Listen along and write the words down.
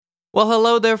Well,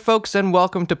 hello there, folks, and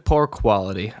welcome to Poor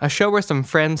Quality, a show where some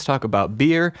friends talk about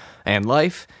beer and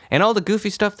life and all the goofy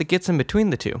stuff that gets in between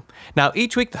the two. Now,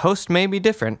 each week the host may be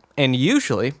different, and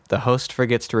usually the host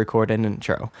forgets to record an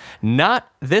intro. Not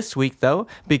this week, though,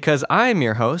 because I'm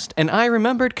your host, and I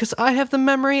remembered because I have the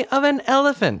memory of an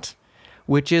elephant,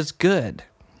 which is good.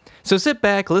 So sit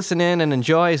back, listen in, and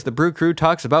enjoy as the Brew Crew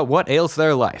talks about what ails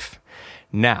their life.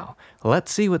 Now,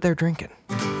 let's see what they're drinking.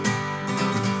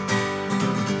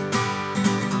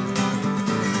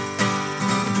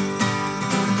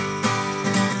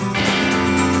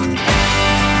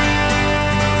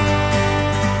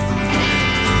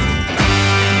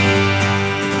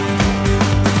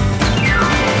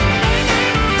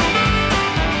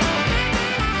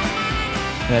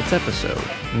 That's episode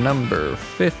number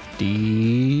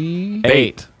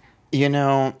 58. You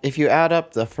know, if you add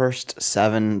up the first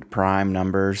 7 prime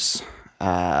numbers,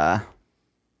 you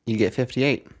get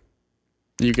 58.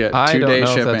 You get I 2 don't day know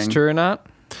shipping. if that's true or not.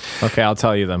 Okay, I'll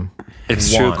tell you them.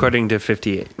 It's One. true according to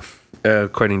 58,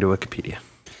 according to Wikipedia.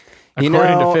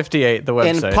 According to 58, the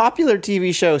In website. popular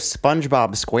TV show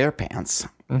SpongeBob SquarePants,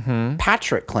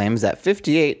 Patrick claims that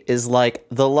 58 is like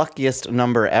the luckiest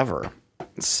number ever.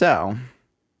 So,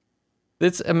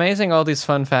 It's amazing all these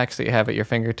fun facts that you have at your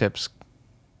fingertips,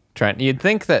 Trent. You'd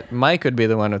think that Mike would be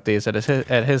the one with these at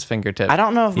his fingertips. I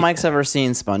don't know if Mike's ever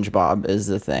seen SpongeBob is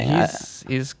the thing.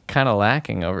 He's kind of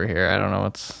lacking over here. I don't know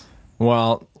what's...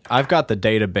 Well, I've got the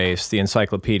database, the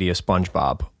Encyclopedia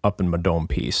SpongeBob, up in my dome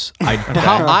piece. I,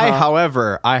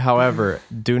 however,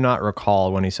 do not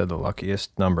recall when he said the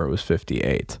luckiest number was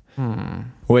 58,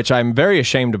 which I'm very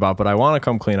ashamed about, but I want to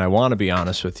come clean. I want to be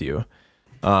honest with you.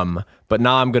 But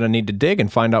now I'm going to need to dig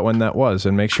and find out when that was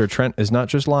and make sure Trent is not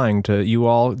just lying to you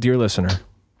all, dear listener.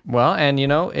 Well, and you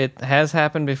know, it has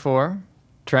happened before.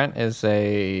 Trent is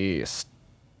a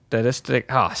statistic...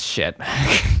 Oh, shit.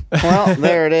 Well,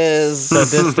 there it is.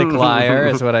 Statistic liar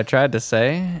is what I tried to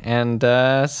say, and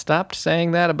stopped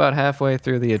saying that about halfway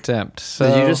through the attempt. So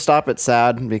Did you just stop at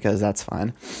sad? Because that's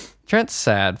fine. Trent's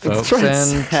sad, folks,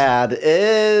 Trent's and sad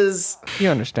is... you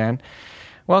understand.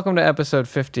 Welcome to episode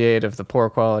 58 of the Poor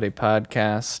Quality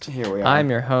Podcast. Here we are. I'm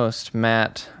your host,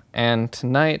 Matt, and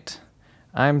tonight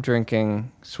I'm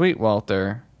drinking Sweet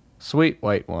Walter Sweet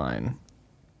White Wine.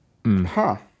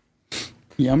 Huh.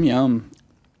 Yum, yum.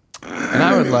 And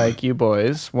I would like you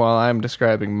boys, while I'm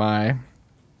describing my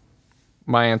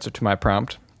answer to my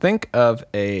prompt, think of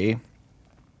a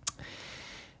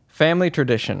family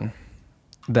tradition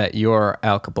that your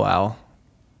alcablau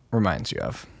reminds you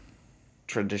of.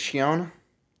 Tradition?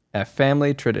 A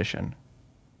family tradition.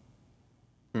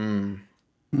 I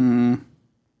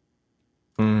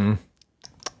want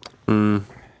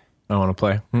to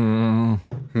play.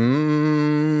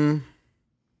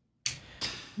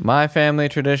 My family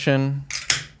tradition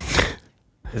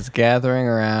is gathering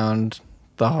around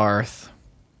the hearth,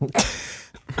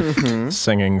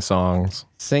 Singing songs.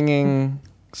 singing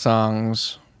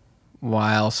songs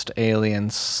whilst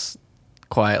Aliens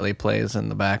quietly plays in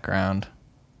the background.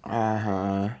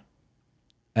 Uh-huh.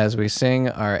 As we sing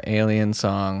our alien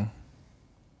song,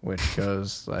 which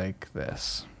goes like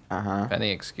this. Uh-huh.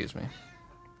 Benny, excuse me.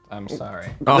 I'm sorry.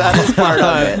 That is part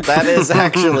of it. That is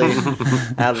actually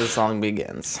how the song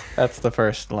begins. That's the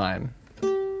first line.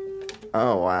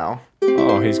 Oh, wow.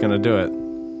 Oh, he's going to do it.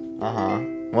 Uh-huh.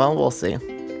 Well, we'll see.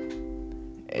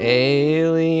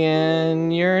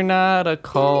 Alien, you're not a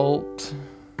cult.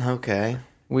 Okay.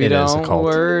 We It is a don't cult.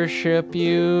 worship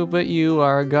you, but you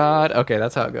are God. Okay,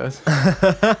 that's how it goes.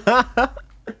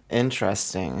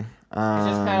 Interesting. It's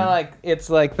just kind of like, it's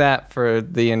like that for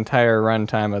the entire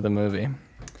runtime of the movie.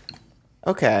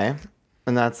 Okay.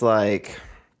 And that's like...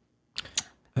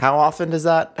 How often does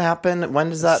that happen? When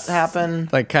does that happen?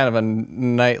 Like kind of a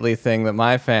nightly thing that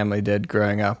my family did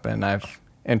growing up, and I've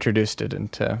introduced it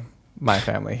into my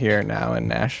family here now in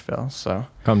Nashville. So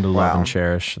Come to love Wow. and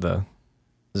cherish the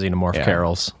Xenomorph Yeah.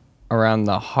 carols. around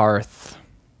the hearth,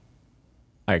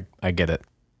 I get it.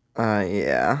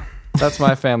 Yeah. that's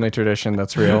my family tradition.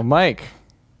 That's real. Mike,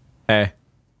 Hey,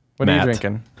 what are Matt. you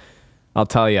drinking? I'll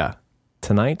tell ya.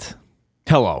 Tonight,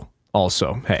 hello,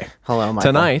 also, hey. Hello, Michael.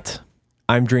 Tonight,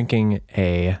 I'm drinking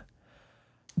a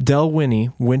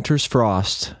Delwynny Winter's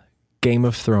Frost Game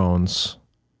of Thrones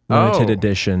limited Oh.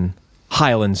 edition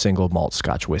Highland single malt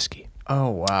Scotch whiskey. Oh,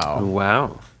 wow.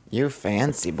 Wow. You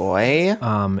fancy boy.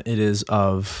 It is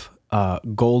of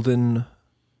golden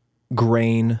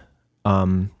grain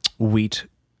wheat,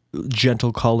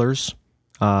 gentle colors.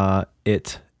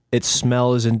 It its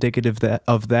smell is indicative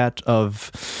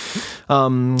of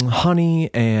honey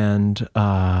and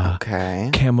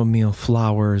Okay. chamomile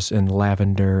flowers and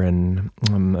lavender and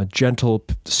a gentle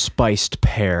spiced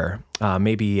pear,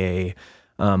 maybe a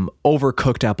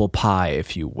overcooked apple pie,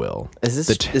 if you will. Is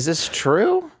this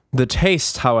true? The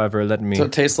taste, however, let me. So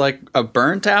it tastes like a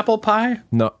burnt apple pie?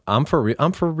 No, I'm for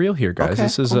real here, guys. Okay,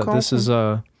 This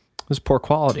is poor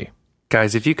quality.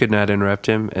 Guys, if you could not interrupt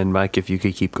him, and Mike, if you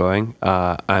could keep going,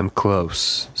 I'm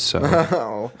close. So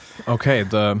Oh. Okay,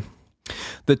 the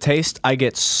taste, I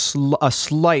get a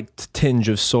slight tinge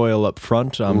of soil up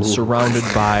front. I'm surrounded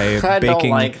by I don't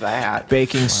baking like that.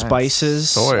 baking spices.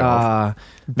 soil.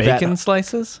 Bacon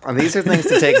slices? These are things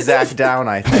to take Zach down,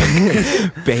 I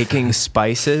think. Baking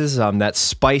spices. That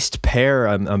spiced pear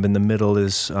I'm in the middle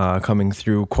is coming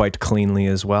through quite cleanly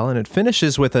as well, and it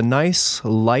finishes with a nice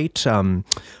light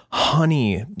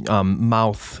honey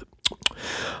mouth.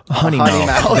 Honey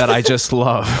mouth that I just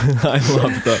love. I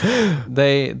love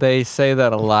They say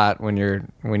that a lot when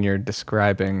you're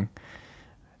describing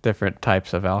different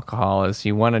types of alcohol. Is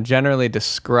you want to generally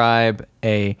describe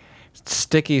a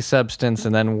sticky substance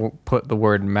and then put the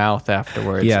word mouth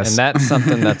afterwards. Yes. And that's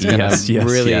something that's gonna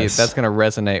Yes. that's gonna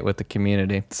resonate with the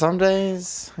community. Some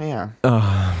days, yeah.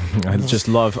 I just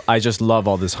love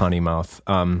all this honey mouth.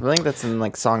 I think that's in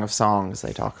like Song of Songs.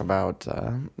 They talk about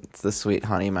it's the sweet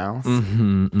honey mouth.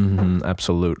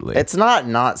 Absolutely. It's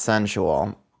not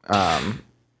sensual.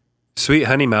 Sweet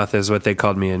honey mouth is what they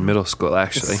called me in middle school,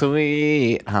 actually.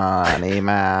 Sweet honey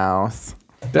mouth.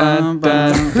 Dun,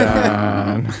 dun,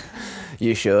 dun.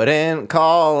 You shouldn't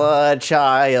call a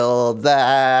child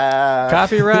that.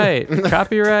 Copyright.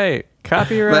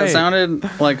 That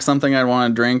sounded like something I'd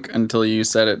want to drink until you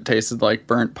said it tasted like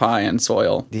burnt pie and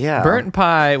soil. Yeah. Burnt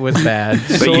pie was bad.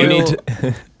 But you need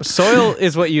to. Soil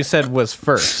is what you said was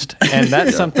first, and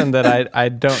that's something that I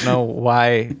don't know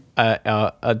why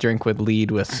a drink would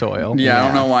lead with soil. Yeah, I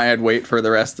don't know why I'd wait for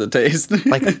the rest of the taste.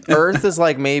 Like earth is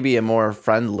like maybe a more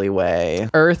friendly way.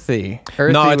 Earthy.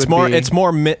 No, it's would more. be- It's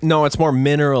more. It's more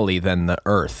minerally than the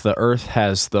earth. The earth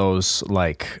has those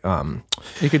like.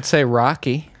 You could say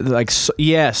rocky.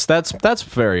 Yes, that's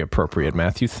very appropriate,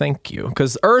 Matthew. Thank you.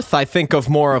 Because earth, I think of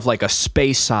more of like a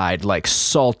space side, like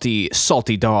salty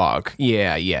dog.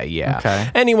 Yeah. Okay.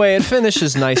 Anyway, it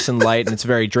finishes nice and light, and it's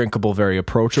very drinkable, very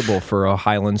approachable for a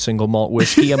Highland single malt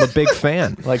whiskey. I'm a big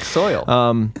fan. Like soil.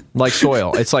 Like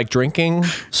soil. It's like drinking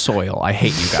soil. I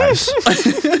hate you guys.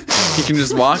 You can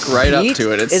just walk right up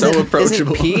to it. It's so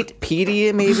approachable. Isn't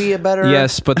peaty maybe a better?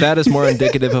 Yes, but that is more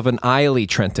indicative of an Eiley,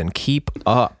 Trenton. Keep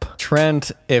up.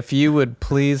 Trent, if you would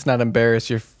please not embarrass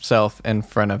yourself in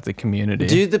front of the community.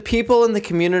 Do the people in the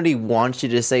community want you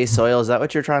to say soil? Is that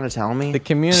what you're trying to tell me? The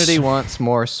community wants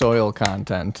more soil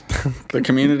content. The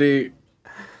community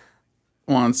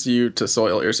wants you to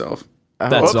soil yourself.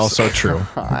 That's also true.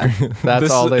 That's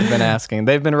all they've been asking.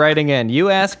 They've been writing in. You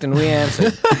asked and we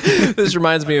answered. This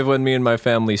reminds me of when me and my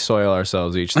family soil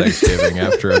ourselves each Thanksgiving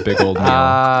after a big old meal.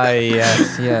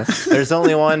 Yes. There's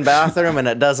only one bathroom and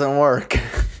it doesn't work.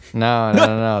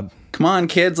 No. Come on,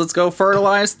 kids, let's go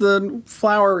fertilize the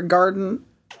flower garden.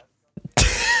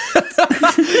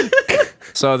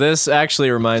 So this actually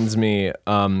reminds me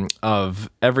of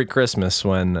every Christmas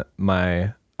when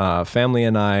my family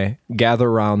and I gather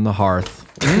around the hearth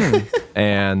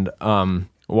and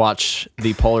watch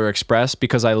the Polar Express,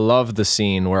 because I love the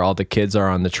scene where all the kids are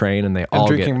on the train and they all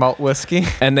Drinking get malt whiskey.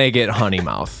 and they get honey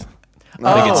mouth. They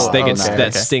get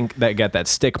that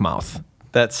stick mouth.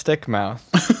 That stick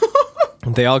mouth.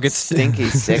 They all get Stinky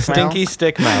stick mouth. Stinky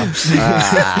stick mouth.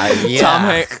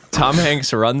 Yeah. Tom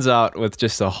Hanks runs out with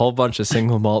just a whole bunch of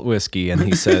single malt whiskey, and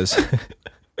he says,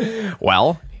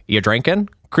 "Well, you drinking,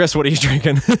 Chris? What are you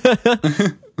drinking?"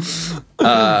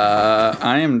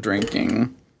 I am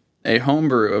drinking a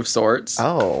homebrew of sorts.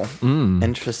 Oh,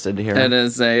 interested to hear. It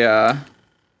is a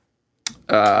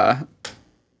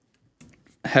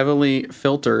heavily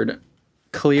filtered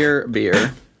clear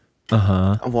beer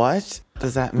What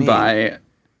does that mean?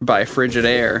 by Frigid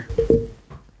Air.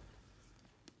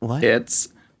 What? It's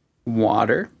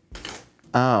water.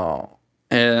 Oh.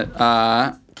 It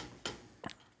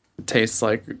tastes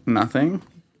like nothing.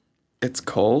 It's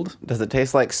cold. Does it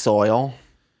taste like soil?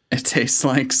 It tastes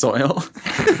like soil.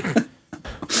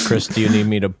 Chris, do you need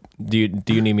me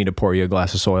to pour you a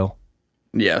glass of soil?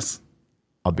 Yes.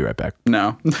 I'll be right back.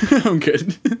 No. I'm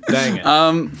good. Dang it.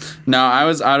 No, I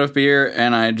was out of beer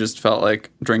and I just felt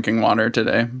like drinking water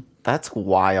today. That's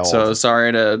wild. So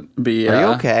sorry to be. Are you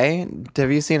okay? Do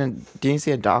you see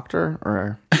a doctor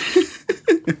or?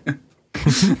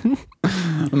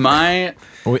 Well,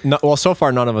 Well, so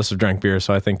far none of us have drank beer,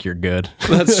 so I think you're good.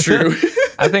 that's true.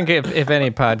 I think if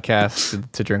any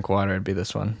podcast to drink water, it'd be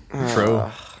this one. True.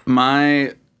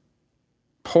 My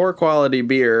poor quality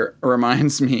beer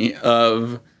reminds me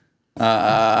of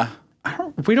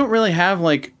we don't really have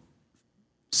like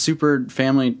super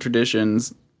family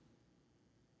traditions.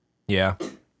 Yeah.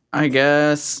 I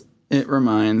guess it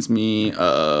reminds me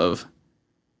of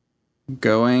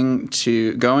going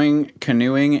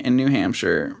canoeing in New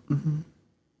Hampshire.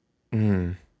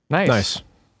 Nice.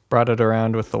 Brought it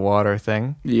around with the water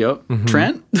thing. Yep.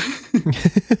 Trent?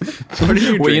 What are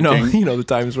you Well, drinking? you know the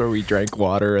times where we drank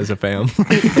water as a fam.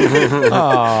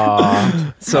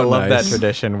 Aww. So I love nice. that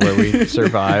tradition where we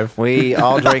survive. We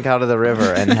all drank out of the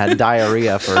river and had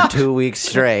diarrhea for 2 weeks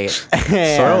straight.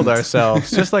 Soiled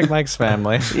ourselves, just like Mike's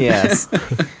family. Yes.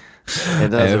 It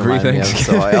does remind me of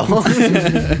soil.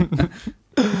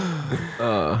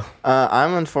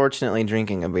 I'm unfortunately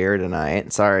drinking a beer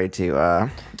tonight. Sorry to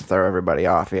throw everybody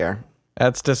off here.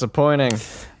 That's disappointing.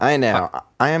 I know.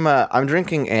 I'm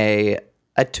drinking a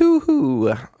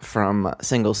Two-Hoo from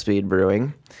Single Speed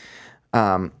Brewing.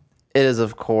 It is,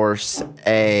 of course,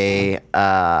 a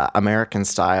American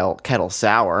style kettle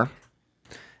sour,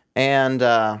 and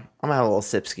I'm gonna have a little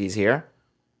sipskis here.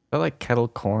 Is that like kettle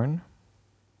corn?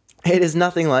 It is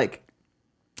nothing like.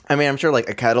 I mean, I'm sure like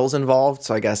a kettle's involved,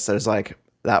 so I guess there's like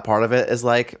that part of it is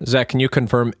like. Zach, can you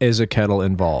confirm, is a kettle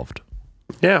involved?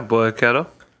 Yeah, boil kettle.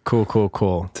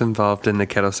 Cool. It's involved in the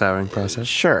kettle souring process.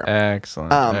 Sure.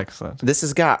 Excellent. Excellent. This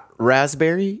has got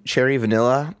raspberry, cherry,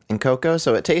 vanilla, and cocoa,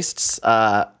 so it tastes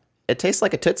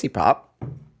like a Tootsie Pop,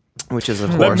 which is of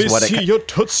course what it. your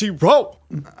Tootsie Roll.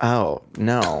 Oh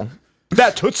no!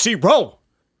 That Tootsie Roll.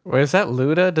 Wait, is that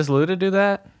Luda? Does Luda do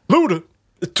that? Luda,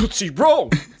 the Tootsie Roll.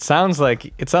 It sounds like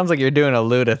you're doing a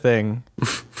Luda thing.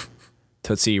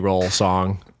 Tootsie Roll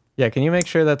song. Yeah, can you make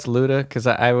sure that's Luda? Because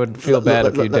I would feel bad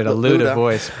if you did a Luda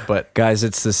voice, but Guys,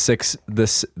 it's the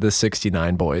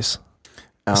 69 boys.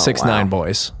 Oh, 69 wow.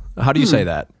 boys. How do you say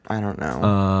that? I don't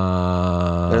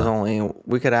know. There's only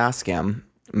we could ask him,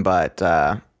 but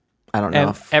I don't know.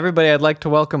 and everybody, I'd like to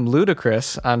welcome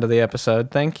Ludacris onto the episode.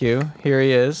 Thank you. Here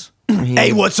he is.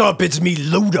 Hey, what's up? It's me,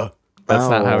 Luda. That's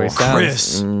not how he sounds.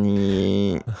 Chris.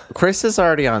 Chris is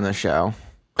already on the show.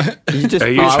 You just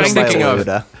Are you paused by thinking of-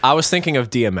 Luda. I was thinking of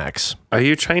DMX. Are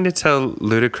you trying to tell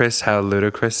Ludacris how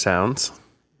Ludacris sounds?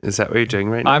 Is that what you're doing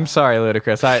right now? I'm sorry,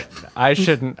 Ludacris. I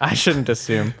shouldn't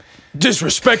assume.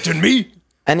 Disrespecting me?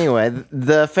 Anyway,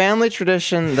 the family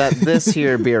tradition that this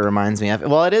here beer reminds me of.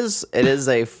 Well, it is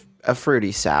a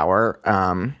fruity sour.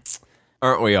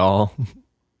 Aren't we all?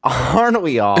 Aren't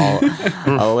we all?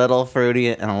 A little fruity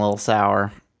and a little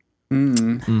sour.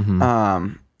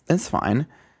 It's fine.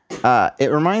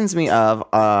 It reminds me of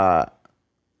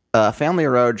family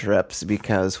road trips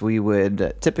because we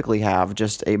would typically have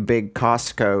just a big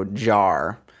Costco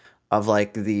jar of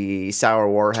like the sour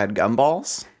warhead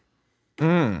gumballs.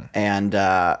 And,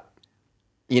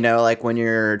 like when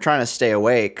you're trying to stay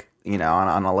awake,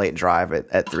 on a late drive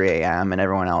at 3 a.m. and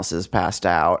everyone else is passed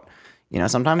out,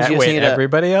 sometimes you just Wait, need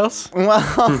everybody else?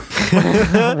 Well,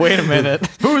 Wait a minute.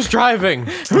 Who's driving?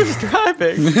 Who's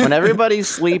driving? when everybody's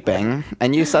sleeping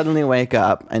and you suddenly wake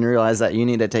up and realize that you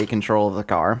need to take control of the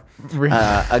car,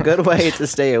 a good way to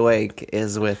stay awake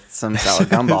is with some sour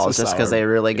gumballs, just because they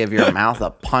really give your mouth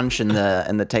a punch in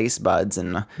the taste buds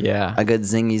and Yeah. a good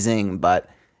zingy zing. But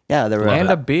yeah, there were And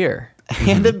a beer.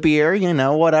 and a beer,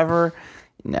 whatever.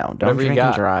 No, don't Whatever you drink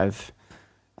and got. drive.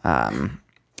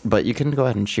 But you can go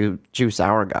ahead and chew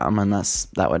sour gum unless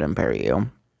that would impair you.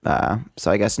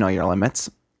 So I guess know your limits.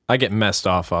 I get messed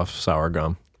off sour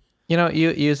gum.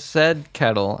 You said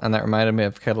kettle, and that reminded me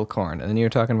of kettle corn, and then you were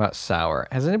talking about sour.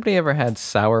 Has anybody ever had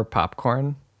sour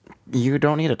popcorn? You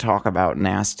don't need to talk about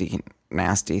nasty.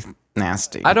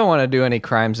 I don't want to do any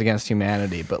crimes against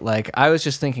humanity, but I was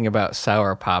just thinking about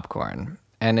sour popcorn.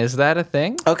 And is that a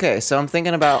thing? Okay, so I'm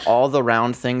thinking about all the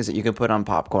round things that you can put on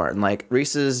popcorn, like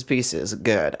Reese's Pieces,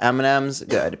 good. M&M's,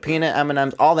 good. Peanut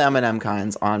M&M's, all the M&M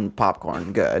kinds on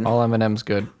popcorn, good. All M&M's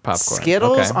good popcorn.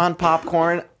 Skittles Okay. on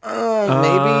popcorn,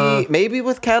 maybe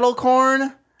with kettle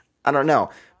corn. I don't know,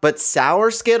 but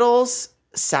sour Skittles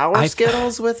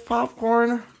with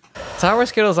popcorn. Sour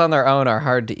Skittles on their own are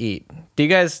hard to eat. Do you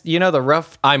guys, the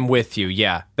rough... I'm with you,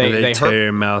 yeah. they tear hurt,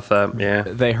 your mouth up, yeah.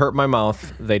 they hurt my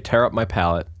mouth. They tear up my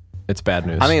palate. It's bad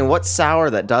news. I mean, what's sour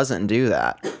that doesn't do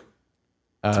that?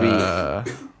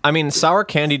 Sour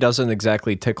candy doesn't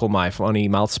exactly tickle my funny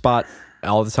mouth spot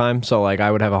all the time. So, I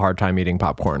would have a hard time eating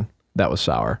popcorn that was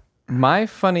sour. My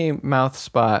funny mouth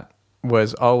spot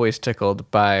was always tickled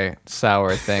by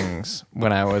sour things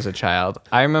when I was a child.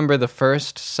 I remember the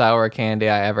first sour candy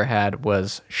I ever had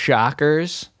was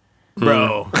Shockers.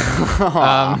 bro.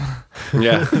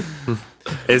 Yeah.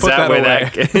 Is Put that that way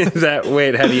away. is that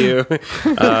wait, have you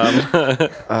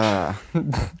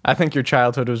I think your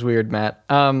childhood was weird, Matt.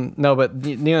 No, but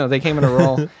they came in a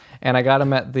roll, and I got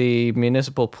them at the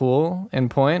municipal pool in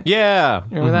Point. Yeah.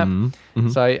 You remember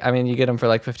that? So I mean, you get them for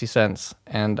like 50 cents,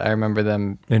 and I remember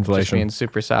them just Inflation. being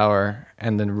super sour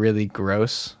and then really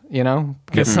gross,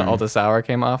 because all the sour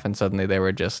came off, and suddenly they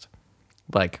were just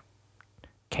like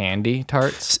candy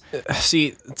tarts.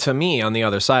 See, to me, on the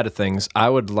other side of things, I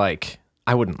wouldn't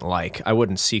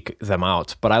seek them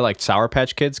out, but I liked Sour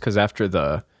Patch Kids because after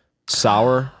the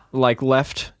sour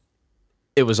left,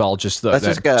 it was all just That's that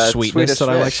just got sweetness Swedish that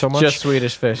I like fish. so much. Just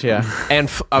Swedish fish, yeah. And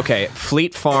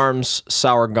Fleet Farm's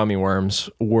sour gummy worms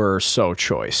were so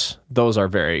choice. Those are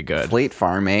very good. Fleet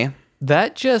Farm, eh?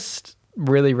 That just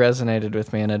really resonated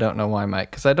with me, and I don't know why,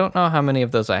 Mike, because I don't know how many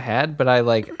of those I had, but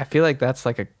I feel like that's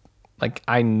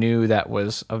I knew that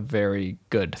was a very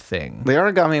good thing. They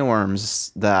are gummy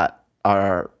worms that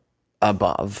are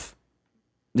above,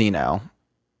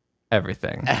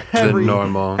 Everything. the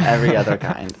normal every other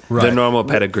kind. the normal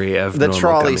pedigree of The normal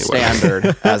trolley gummy worms.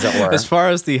 standard, as it were. As far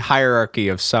as the hierarchy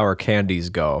of sour candies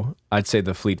go, I'd say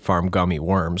the Fleet Farm gummy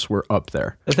worms were up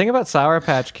there. The thing about Sour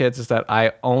Patch Kids is that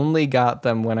I only got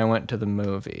them when I went to the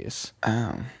movies.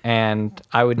 Oh. And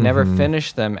I would never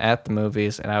finish them at the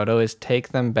movies, and I would always take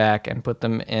them back and put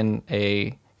them in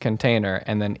a container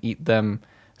and then eat them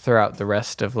throughout the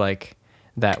rest of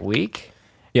that week.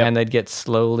 Yep. And they'd get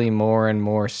slowly more and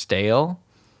more stale.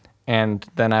 And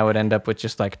then I would end up with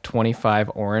just 25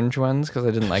 orange ones because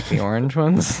I didn't like the orange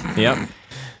ones. Yep.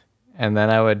 And then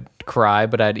I would cry,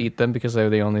 but I'd eat them because they were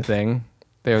the only thing.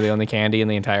 They were the only candy in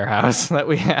the entire house that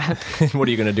we had. What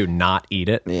are you going to do? Not eat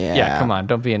it? Yeah, come on,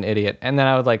 don't be an idiot. And then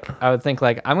I would think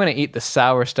I'm gonna eat the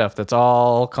sour stuff that's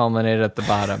all culminated at the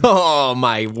bottom. Oh,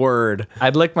 my word.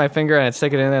 I'd lick my finger and I'd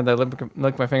stick it in there. And I'd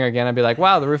lick my finger again. I'd be like,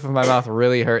 wow, the roof of my mouth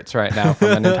really hurts right now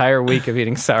from an entire week of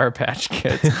eating Sour Patch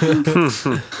Kids.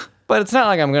 But it's not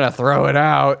like I'm gonna throw it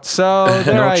out. So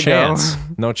there I go.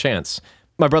 No chance.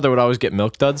 My brother would always get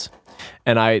Milk Duds.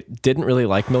 And I didn't really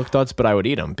like Milk Duds, but I would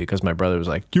eat them because my brother was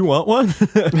like, "Do you want one?"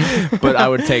 But I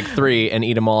would take 3 and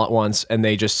eat them all at once, and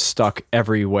they just stuck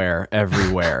everywhere. It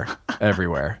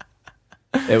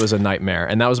was a nightmare.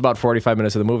 And that was about 45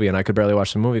 minutes of the movie, and I could barely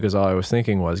watch the movie because all I was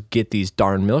thinking was, get these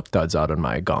darn Milk Duds out of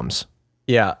my gums.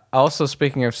 Yeah. Also,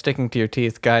 speaking of sticking to your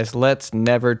teeth, guys, let's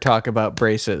never talk about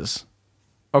braces.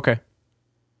 Okay.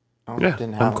 Oh, Yeah,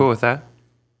 didn't I'm have cool them. with that.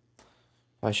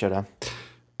 I should have.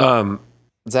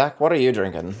 Zach, what are you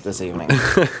drinking this evening?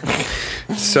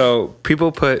 So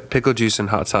people put pickle juice and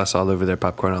hot sauce all over their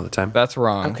popcorn all the time. That's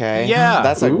wrong. Okay. Yeah.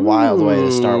 That's a wild way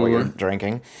to start what you're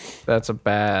drinking. That's a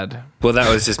bad. Well, that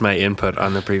was just my input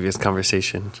on the previous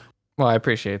conversation. Well, I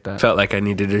appreciate that. Felt like I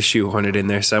needed to shoehorn it in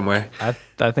there somewhere.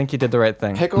 I think you did the right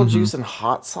thing. Pickle juice and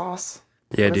hot sauce?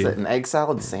 Yeah, What is dude. it, an egg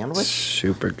salad sandwich?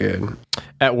 Super good.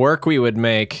 At work, we would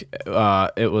make,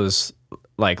 it was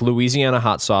like Louisiana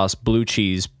hot sauce, blue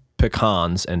cheese,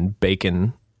 pecans, and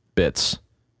bacon bits.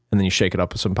 And then you shake it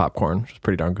up with some popcorn, which is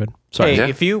pretty darn good. Sorry. Hey, Yeah.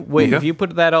 if you There you if go. you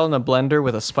put that all in a blender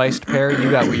with a spiced pear,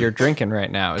 you got what you're drinking right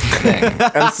now. Is the thing.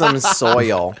 And some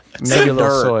soil. Maybe Some a little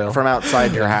dirt soil. from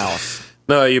outside your house.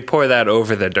 No, you pour that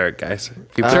over the dirt, guys.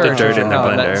 You put the dirt in the Oh,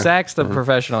 blender. Zach's the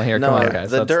professional here. No, Come on,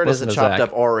 guys. the Let's dirt is a listen to chopped Zach.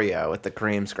 up Oreo with the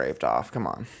cream scraped off. Come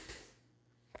on.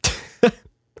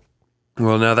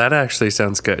 Well, now that actually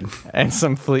sounds good. And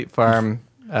some Fleet Farm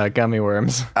gummy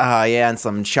worms. Yeah, and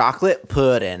some chocolate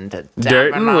pudding to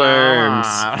Dirt and worms.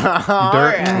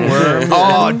 Dirt and worms.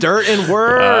 Oh, dirt and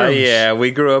worms. Oh, yeah.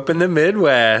 We grew up in the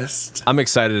Midwest. I'm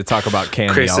excited to talk about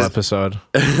candy Chris all is- episode.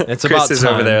 It's Chris about is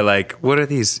time. over there like, what are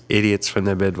these idiots from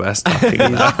the Midwest talking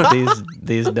about?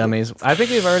 these dummies. I think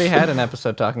we've already had an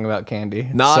episode talking about candy.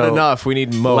 Not So enough. We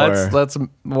need more. Let's.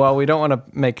 Well, we don't want to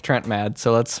make Trent mad,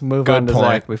 so let's move Good on to point.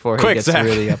 Zach before he Quick, gets Zach.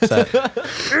 really upset.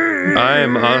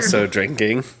 I'm also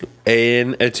drinking a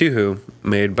Tuhu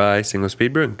made by Single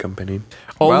Speed Brewing Company.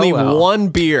 Only Well. one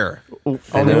beer.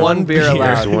 Only one beer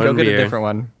allowed. There's one Go get a beer. different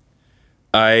one.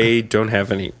 I don't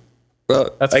have any.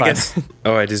 Well, That's I fine. guess.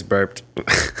 Oh, I just burped.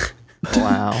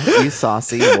 Wow, you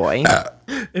saucy boy.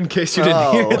 In case you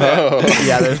didn't hear that. Oh.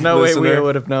 Yeah, there's no way we Listener.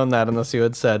 would have known that unless you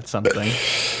had said something.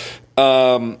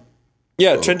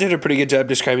 Yeah, Trent did a pretty good job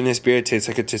describing this beer. It tastes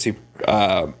like a Tootsie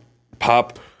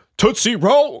Pop Tootsie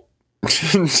Roll.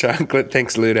 chocolate.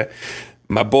 Thanks, Luda.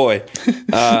 My boy.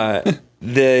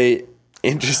 The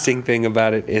interesting thing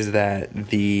about it is that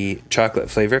the chocolate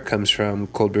flavor comes from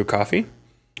cold brew coffee,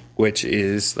 which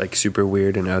is like super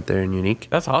weird and out there and unique.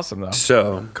 That's awesome, though.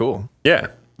 So, Cool. yeah,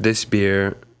 this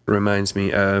beer reminds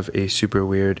me of a super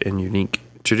weird and unique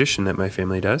tradition that my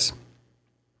family does,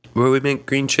 where we make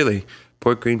green chili,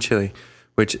 pork green chili,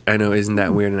 which I know isn't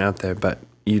that weird and out there, but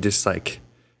you just like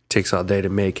takes all day to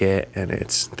make it, and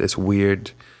it's this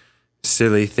weird,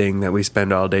 silly thing that we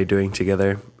spend all day doing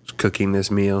together, cooking this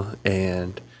meal,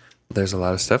 and there's a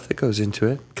lot of stuff that goes into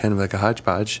it, kind of like a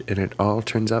hodgepodge, and it all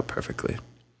turns out perfectly.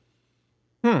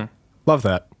 Love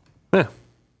that. Yeah.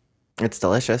 It's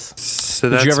delicious. So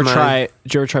Did that's you ever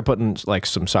try putting like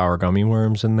some sour gummy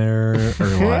worms in there, or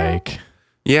like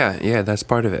Yeah, that's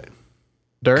part of it.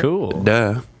 Dirt? cool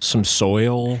Duh. some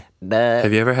soil?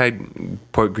 Have you ever had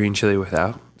pork green chili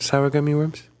without sour gummy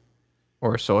worms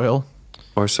Or soil?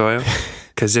 or soil?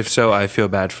 Because if so, I feel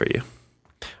bad for you.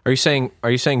 Are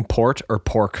you saying port or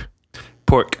pork?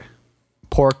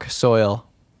 Pork Soil.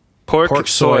 Pork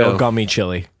soil gummy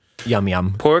chili. Yum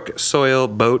yum. Pork, soil,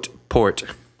 boat, port.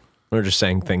 We're just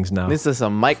saying things now. This is a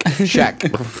mic check.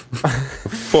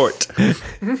 Fort.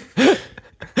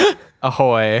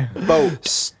 Ahoy. Boat.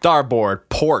 Starboard,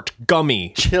 port,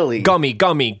 gummy. Chili.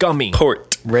 Gummy.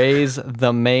 Port. Raise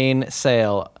the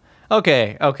mainsail.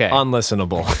 Okay.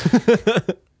 Unlistenable.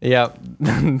 Yep.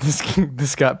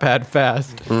 this got bad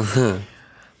fast.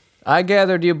 I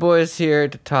gathered you boys here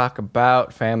to talk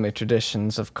about family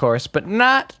traditions, of course, but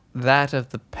not that of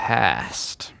the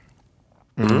past.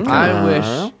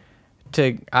 I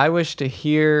wish to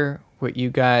hear what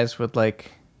you guys would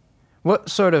like. What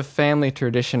sort of family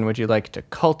tradition would you like to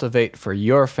cultivate for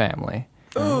your family?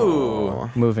 Ooh.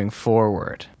 Moving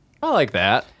forward. I like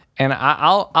that. And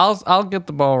I'll get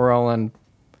the ball rolling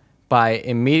by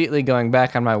immediately going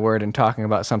back on my word and talking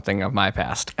about something of my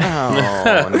past.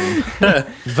 Oh,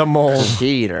 The mole.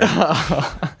 Peter.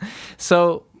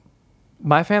 So,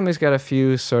 my family's got a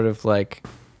few sort of like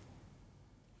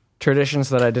traditions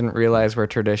that I didn't realize were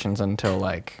traditions until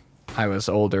like I was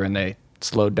older and they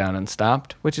slowed down and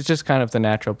stopped, which is just kind of the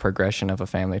natural progression of a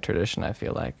family tradition, I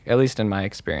feel like, at least in my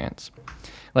experience.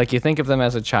 Like, you think of them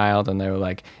as a child and they were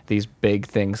like these big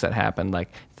things that happened, like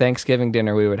Thanksgiving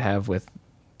dinner we would have with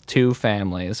 2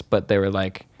 families, but they were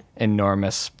like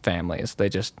enormous families.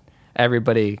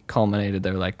 Everybody culminated.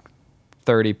 There were like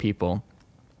 30 people.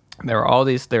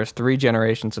 There's 3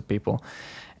 generations of people,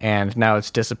 and now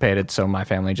it's dissipated, so my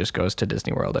family just goes to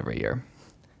Disney World every year,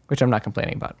 which I'm not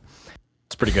complaining about.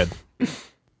 It's pretty good.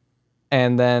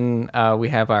 And then we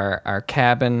have our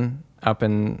cabin up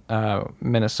in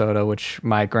Minnesota, which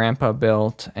my grandpa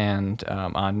built, and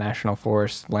on National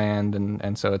Forest land,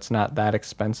 and so it's not that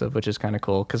expensive, which is kind of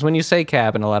cool. Because when you say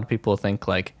cabin, a lot of people think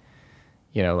like,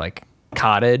 like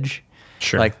cottage.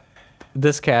 Sure. Like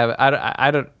this cabin,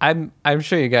 I'm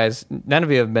sure you guys, none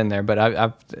of you have been there, but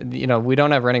I've we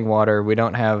don't have running water, we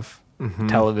don't have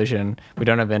television, we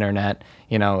don't have internet.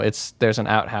 There's an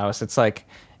outhouse. It's like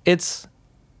there's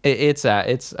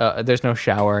no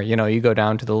shower. You go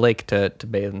down to the lake to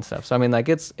bathe and stuff. So I mean, like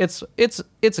it's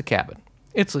a cabin.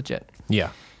 It's legit.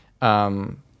 Yeah.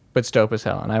 But it's dope as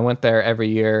hell. And I went there every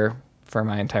year for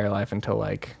my entire life until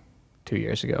like 2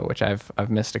 years ago, which I've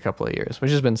missed a couple of years,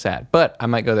 which has been sad. But I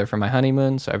might go there for my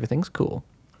honeymoon, so everything's cool.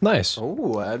 Nice.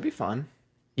 Oh, that'd be fun.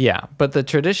 Yeah, but the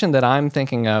tradition that I'm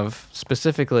thinking of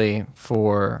specifically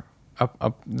for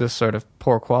this sort of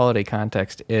poor quality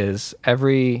context is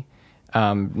every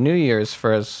New Year's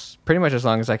for pretty much as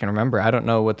long as I can remember. I don't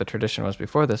know what the tradition was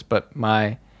before this, but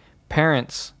my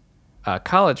parents'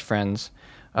 college friends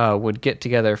would get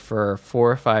together for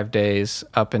 4 or 5 days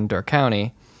up in Door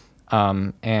County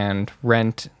and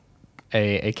rent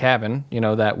a cabin,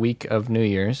 that week of New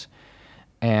Year's,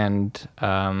 and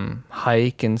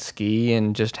hike and ski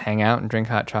and just hang out and drink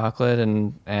hot chocolate.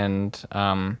 And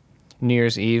New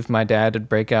Year's Eve, my dad would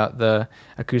break out the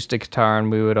acoustic guitar and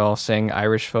we would all sing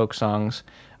Irish folk songs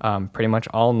pretty much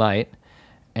all night.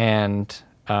 And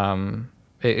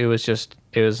it was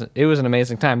an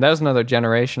amazing time. That was another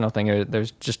generational thing.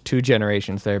 There's just 2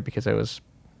 generations there because it was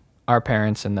our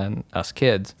parents and then us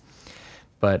kids.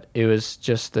 But it was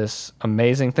just this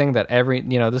amazing thing that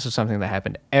this was something that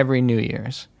happened every New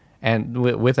Year's and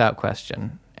without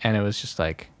question. And it was just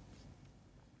like,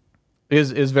 it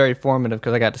was very formative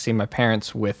because I got to see my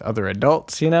parents with other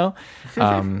adults, and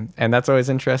that's always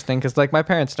interesting because like my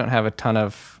parents don't have a ton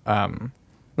of,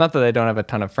 not that they don't have a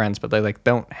ton of friends, but they like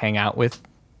don't hang out with,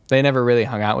 they never really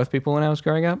hung out with people when I was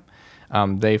growing up.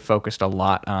 They focused a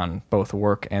lot on both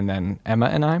work and then Emma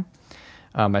and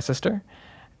I, my sister.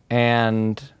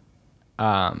 And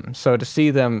so to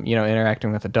see them,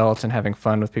 interacting with adults and having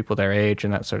fun with people their age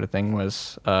and that sort of thing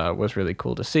was really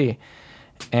cool to see.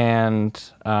 And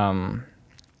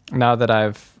now that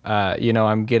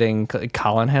I'm getting,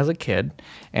 Colin has a kid,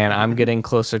 and I'm getting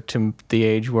closer to the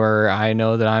age where I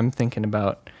know that I'm thinking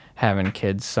about having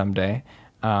kids someday.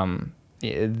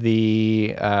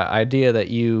 the idea that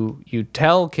you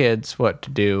tell kids what to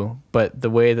do, but the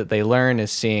way that they learn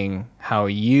is seeing how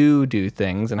you do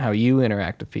things and how you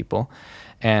interact with people.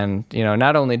 And,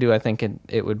 not only do I think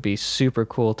it would be super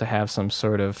cool to have some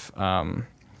sort of,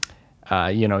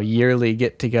 yearly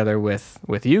get together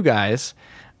with you guys,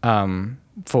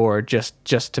 for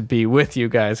just to be with you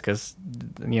guys, because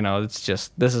it's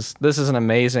just this is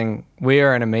we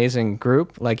are an amazing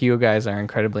group. Like, you guys are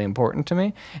incredibly important to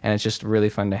me, and it's just really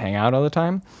fun to hang out all the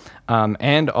time,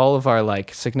 and all of our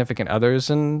like significant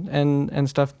others and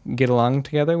stuff get along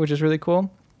together, which is really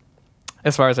cool.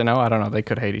 As far as I know, I don't know, they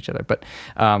could hate each other, but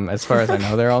as far as I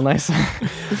know, they're all nice.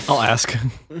 I'll ask.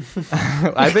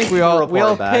 I think we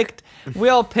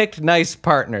all picked nice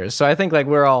partners, so I think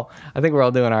we're all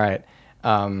doing all right.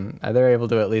 They're able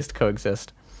to at least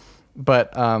coexist.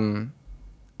 But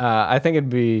I think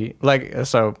it'd be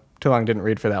so Too Long didn't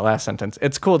read for that last sentence.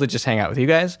 It's cool to just hang out with you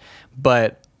guys,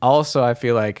 but also I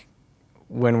feel like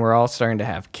when we're all starting to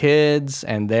have kids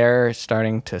and they're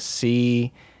starting to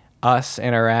see us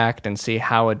interact and see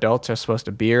how adults are supposed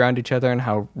to be around each other and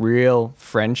how real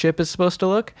friendship is supposed to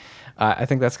look, I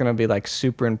think that's going to be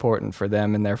super important for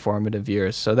them in their formative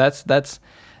years. So that's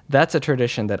a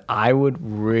tradition that I would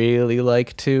really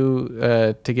like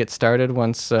to get started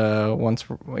once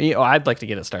I'd like to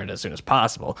get it started as soon as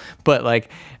possible. But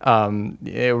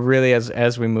it really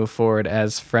as we move forward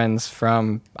as friends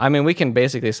from, we can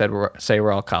basically say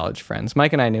we're all college friends.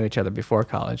 Mike and I knew each other before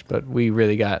college, but we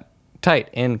really got tight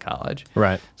in college.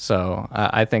 Right. So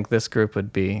I think this group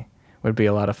would be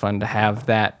a lot of fun to have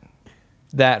that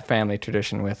family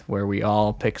tradition with, where we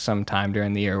all pick some time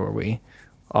during the year where we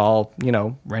all,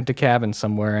 rent a cabin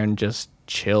somewhere and just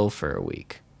chill for a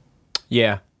week.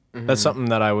 Yeah. Mm-hmm. That's something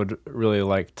that I would really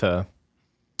like to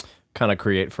kind of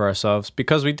create for ourselves,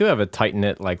 because we do have a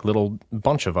tight-knit, little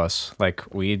bunch of us.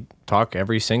 We talk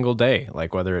every single day,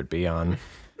 whether it be on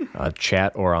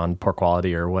chat or on Poor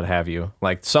Quality or what have you.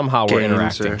 Somehow we're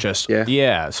interacting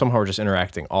somehow we're just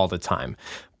interacting all the time.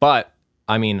 But,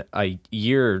 a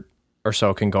year or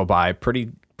so can go by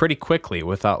pretty quickly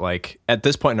without at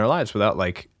this point in our lives without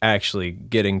actually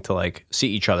getting to see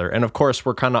each other. And of course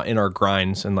we're kind of in our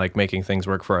grinds and making things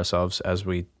work for ourselves as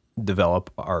we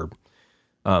develop our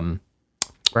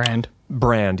brand.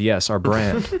 Yes, our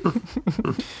brand.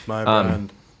 My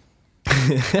brand.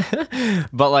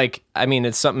 But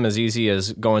it's something as easy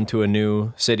as going to a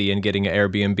new city and getting an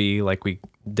Airbnb like we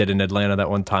did in Atlanta that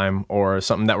one time, or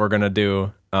something that we're going to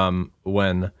do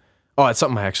it's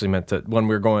something I actually meant to when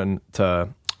we're going to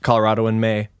Colorado in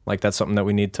May. That's something that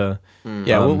we need to...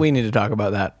 we need to talk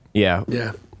about that. Yeah.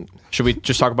 Yeah. Should we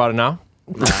just talk about it now?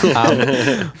 All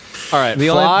right. The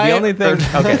only thing...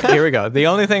 Okay, here we go. The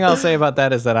only thing I'll say about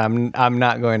that is that I'm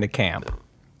not going to camp.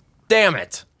 Damn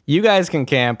it. You guys can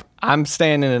camp. I'm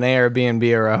staying in an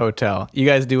Airbnb or a hotel. You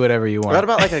guys do whatever you want. What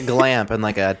about a glamp and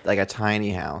a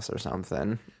tiny house or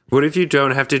something? What if you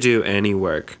don't have to do any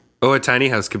work? Oh, a tiny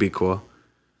house could be cool.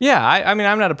 Yeah, I'm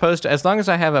not opposed to, as long as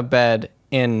I have a bed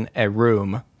in a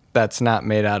room that's not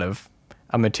made out of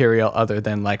a material other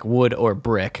than wood or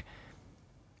brick,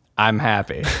 I'm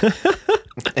happy.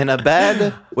 In a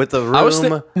bed with a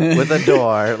room with a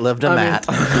door lived a Matt.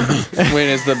 Wait,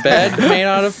 is the bed made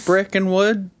out of brick and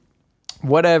wood?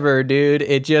 Whatever, dude.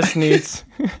 It just needs...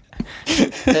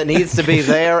 It needs to be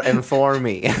there and for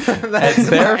me. It's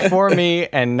there for me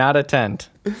and not a tent.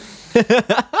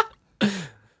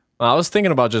 I was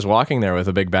thinking about just walking there with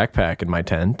a big backpack and my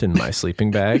tent and my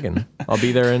sleeping bag, and I'll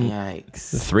be there in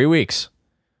 3 weeks.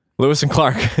 Lewis and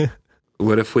Clark.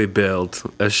 What if we build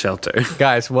a shelter?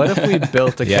 Guys, what if we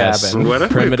built a cabin? What if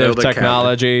primitive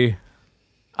technology?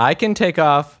 I can take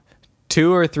off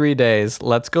 2 or 3 days.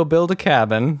 Let's go build a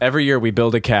cabin. Every year we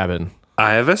build a cabin.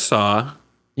 I have a saw.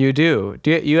 You do.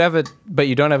 You have a, but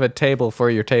you don't have a table for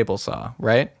your table saw,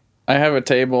 right? I have a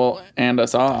table and a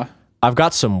saw, I've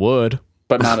got some wood.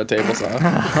 but not a table saw.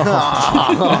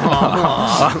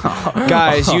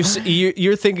 Guys,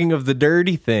 you're thinking of the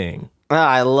dirty thing.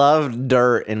 I love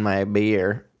dirt in my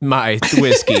beer. My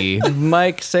whiskey.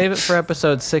 Mike, save it for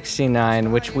episode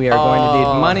 69, which we are going to need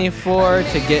money for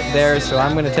to get there. So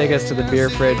I'm going to take us to the beer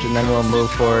fridge, and then we'll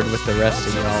move forward with the rest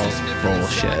of y'all's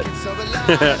bullshit.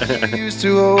 Used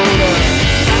to hold on.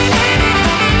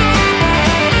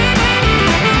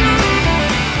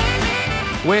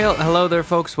 Well, hello there,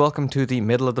 folks. Welcome to the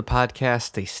middle of the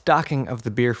podcast, the stocking of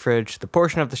the beer fridge, the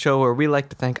portion of the show where we like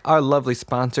to thank our lovely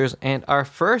sponsors. And our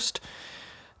first,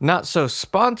 not so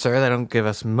sponsor, they don't give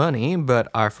us money, but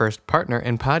our first partner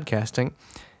in podcasting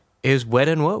is Wet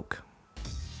and Woke.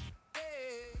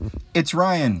 It's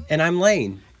Ryan. And I'm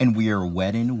Lane. And we are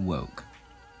Wet and Woke.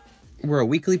 We're a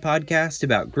weekly podcast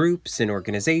about groups and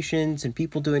organizations and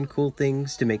people doing cool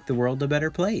things to make the world a better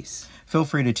place. Feel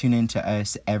free to tune in to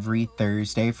us every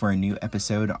Thursday for a new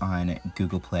episode on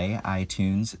Google Play,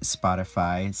 iTunes,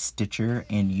 Spotify, Stitcher,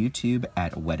 and YouTube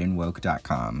at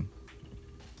wetandwoke.com.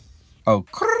 Oh,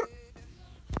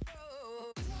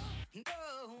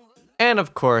 And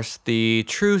of course, the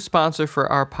true sponsor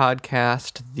for our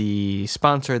podcast, the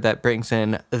sponsor that brings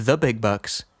in the big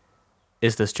bucks,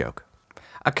 is this joke.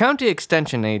 A county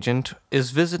extension agent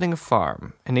is visiting a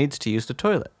farm and needs to use the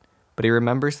toilet, but he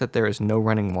remembers that there is no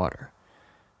running water.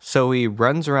 So he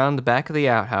runs around the back of the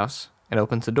outhouse and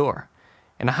opens the door,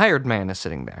 and a hired man is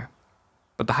sitting there.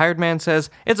 But the hired man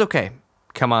says, "It's okay,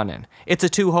 come on in. It's a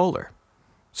two-holer."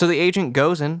 So the agent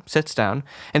goes in, sits down,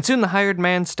 and soon the hired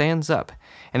man stands up,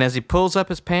 and as he pulls up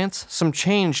his pants, some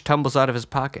change tumbles out of his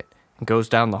pocket and goes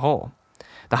down the hole.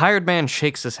 The hired man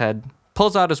shakes his head,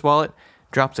 pulls out his wallet,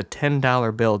 drops a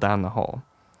 $10 bill down the hole.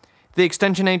 The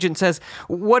extension agent says,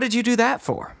 "What did you do that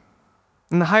for?"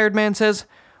 And the hired man says,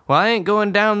 "Well, I ain't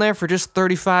going down there for just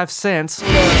 35 cents.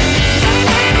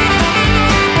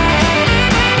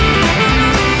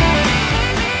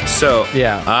 So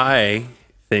Yeah. I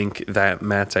think that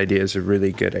Matt's idea is a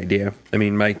really good idea. I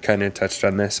mean, Mike kind of touched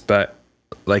on this, but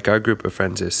like our group of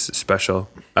friends is special.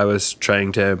 I was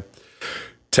trying to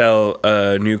tell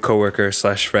a new coworker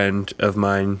 / friend of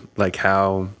mine, like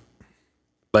how,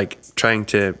 like trying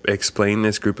to explain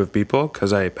this group of people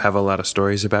because I have a lot of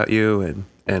stories about you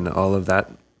and all of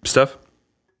that stuff.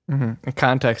 Mm-hmm.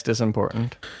 Context is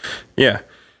important. Yeah.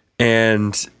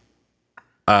 And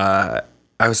I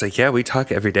was like, yeah, we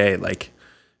talk every day. Like,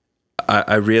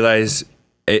 I realize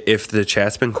if the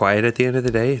chat's been quiet at the end of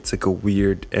the day, it's like a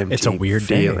weird, empty It's a weird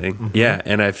day. feeling. Mm-hmm. Yeah.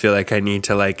 And I feel like I need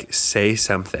to like say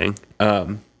something.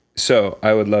 So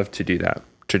I would love to do that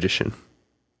tradition.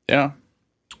 Yeah.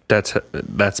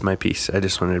 That's my piece. I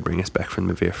just wanted to bring us back from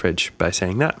the beer fridge by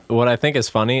saying that. What I think is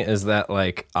funny is that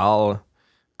like I'll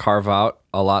carve out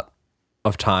a lot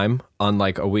of time on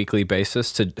like a weekly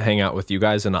basis to hang out with you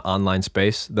guys in an online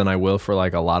space than I will for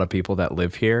like a lot of people that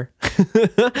live here.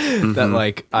 That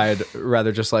like I'd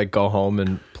rather just like go home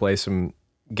and play some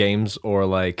games or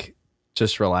like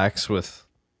just relax with,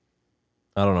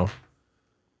 I don't know,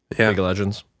 Yeah. League of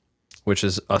Legends, which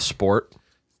is a sport.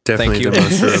 Definitely Thank the you.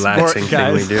 most relaxing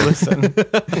thing we do. Listen.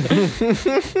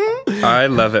 I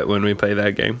love it when we play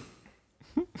that game.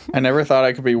 I never thought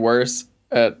I could be worse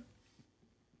at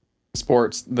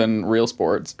sports than real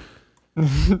sports.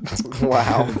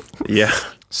 Wow. Yeah.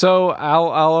 So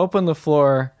I'll open the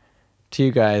floor to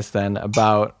you guys then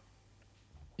about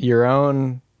your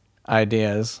own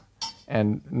ideas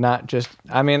and not just,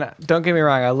 I mean, don't get me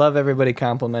wrong, I love everybody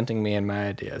complimenting me and my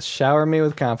ideas. Shower me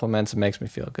with compliments, it makes me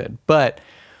feel good. But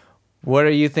what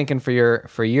are you thinking for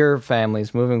your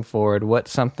families moving forward?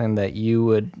 What's something that you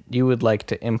would like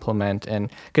to implement?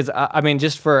 And because I mean,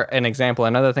 just for an example,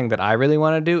 another thing that I really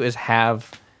want to do is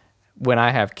when I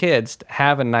have kids,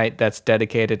 have a night that's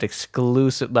dedicated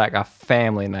exclusive, like a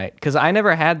family night. Because I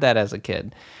never had that as a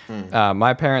kid.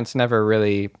 My parents never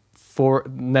really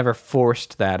never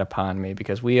forced that upon me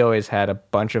because we always had a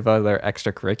bunch of other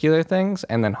extracurricular things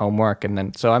and then homework. And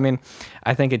then, so I mean,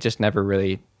 I think it just never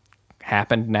really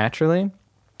happened naturally.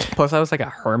 Plus, I was like a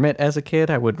hermit as a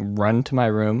kid. I would run to my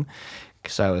room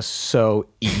because I was so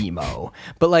emo.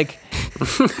 But like,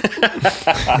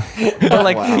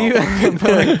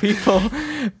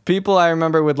 people I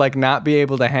remember would like not be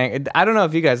able to hang. I don't know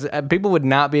if you guys, people would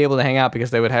not be able to hang out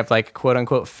because they would have like quote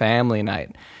unquote family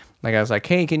night. Like I was like,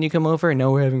 hey, can you come over?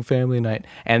 No, we're having family night.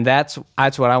 And that's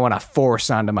what I want to force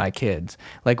onto my kids.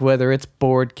 Like whether it's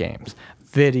board games,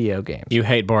 video games. You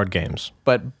hate board games.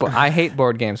 But I hate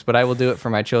board games, but I will do it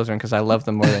for my children because I love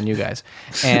them more than you guys.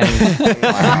 And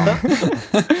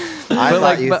I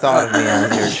thought you thought of me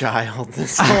as your child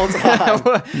this whole time.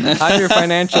 I'm your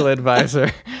financial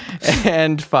advisor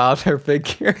and father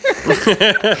figure.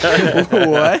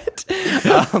 What?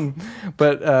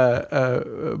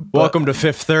 Welcome to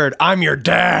Fifth Third. I'm your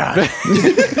dad.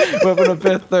 Welcome to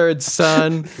Fifth Third,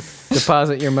 son.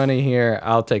 Deposit your money here.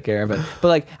 I'll take care of it. But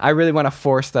like, I really want to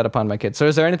force that upon my kids. So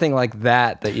is there anything like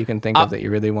that you can think of that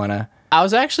you really want to? I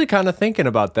was actually kind of thinking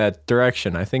about that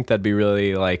direction. I think that'd be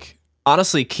really like,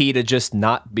 honestly, key to just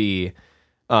not be,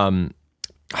 I mean,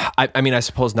 I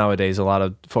suppose nowadays a lot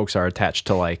of folks are attached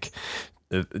to like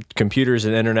computers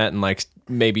and internet and like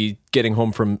maybe getting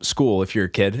home from school if you're a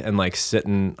kid and like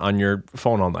sitting on your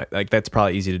phone all night. Like that's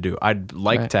probably easy to do. I'd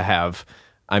like to have,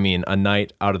 I mean, a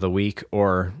night out of the week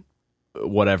or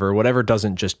whatever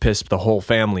doesn't just piss the whole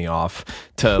family off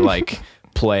to like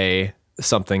play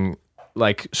something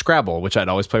like Scrabble, which I'd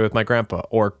always play with my grandpa,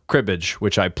 or cribbage,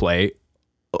 which I play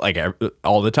like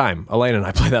all the time. Elaine and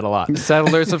I play that a lot.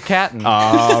 Settlers of Catnip.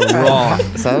 Wrong.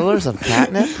 Settlers of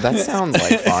Catnip? That sounds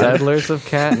like fun. Settlers of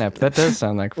Catnip. That does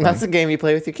sound like fun. That's a game you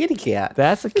play with your kitty cat.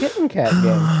 That's a kitten cat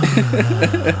game.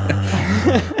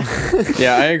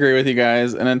 Yeah, I agree with you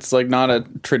guys, and it's like not a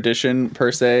tradition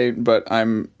per se, but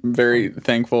I'm very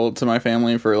thankful to my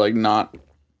family for like not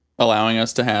allowing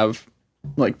us to have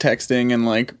like texting and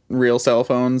like real cell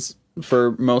phones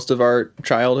for most of our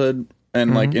childhood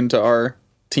and like into our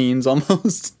teens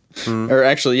almost. Or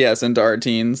actually, yes, into our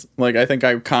teens. Like I think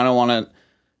I kind of want to,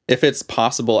 if it's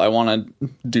possible, I want to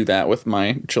do that with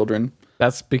my children.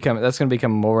 That's going to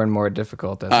become more and more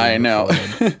difficult. As I know.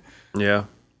 Yeah.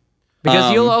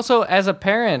 Because you'll also, as a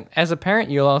parent,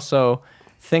 you'll also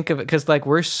think of it, because like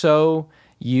we're so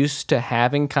used to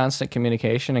having constant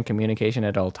communication and communication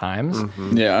at all times.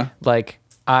 Yeah. Like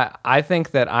I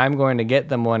think that I'm going to get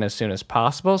them one as soon as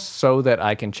possible so that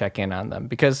I can check in on them.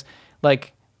 Because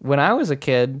like when I was a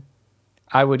kid,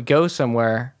 I would go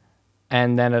somewhere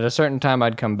and then at a certain time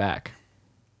I'd come back.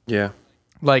 Yeah.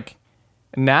 Like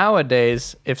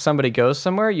nowadays, if somebody goes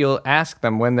somewhere, you'll ask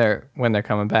them when they're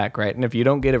coming back, right? And if you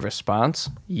don't get a response,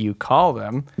 you call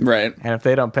them, Right. and if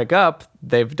they don't pick up,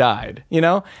 they've died. You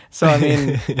know, so I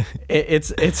mean,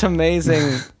 it's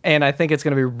amazing, and I think it's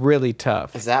going to be really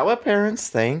tough. Is that what parents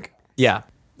think? Yeah,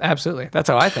 absolutely. That's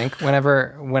how I think.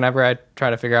 Whenever I try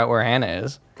to figure out where Hannah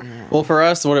is. Well, for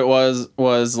us, what it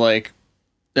was like,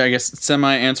 I guess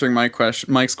semi answering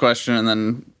Mike's question, and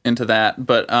then into that,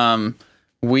 but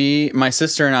my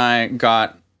sister and I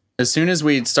got, as soon as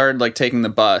we started like taking the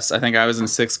bus, I think I was in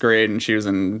 6th grade and she was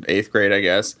in 8th grade, I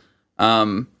guess.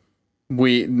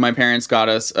 My parents got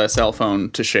us a cell phone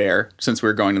to share since we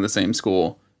were going to the same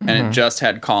school, and it just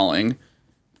had calling,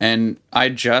 and I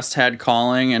just had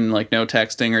calling and like no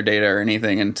texting or data or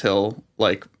anything until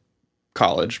like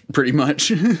college, pretty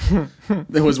much.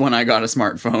 It was when I got a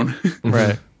smartphone.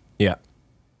 Right. Yeah.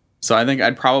 So I think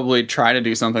I'd probably try to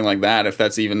do something like that if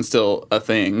that's even still a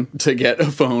thing, to get a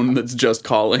phone that's just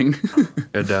calling.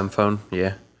 A dumb phone.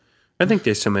 Yeah. I think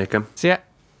they still make them. See,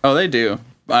 Oh, they do.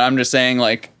 But I'm just saying,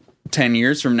 like, 10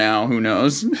 years from now, who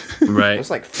knows? Right. There's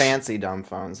like fancy dumb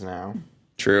phones now.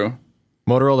 True.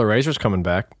 Motorola Razr's coming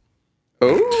back.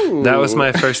 Oh, That was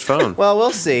my first phone. Well,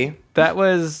 we'll see. that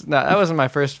wasn't my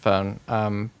first phone.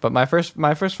 But my first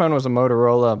phone was a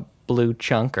Motorola Blue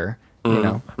Chunker. You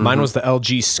know, Mine was the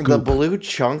LG Scoop. The Blue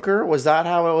Chunker? Was that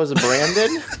how it was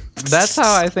branded? that's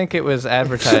how I think it was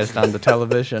advertised on the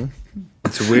television.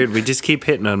 It's weird. We just keep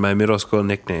hitting on my middle school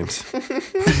nicknames.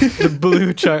 The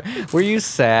Blue Chunker. Were you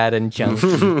sad and junky?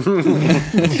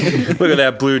 Look at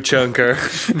that blue chunker.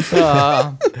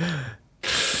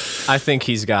 I think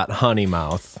he's got honey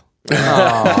mouth.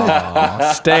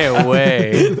 Stay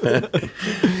away.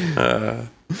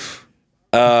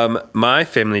 My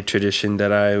family tradition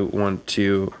that I want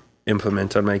to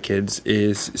implement on my kids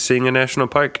is seeing a national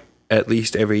park at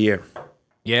least every year.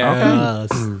 Yeah.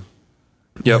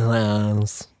 Yep.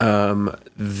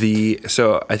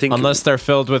 So I think Unless they're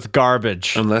filled with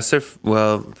garbage. unless they're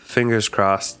fingers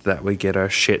crossed that we get our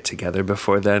shit together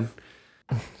before then.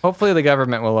 Hopefully the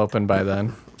government will open by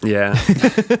then. Yeah.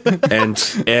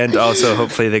 and also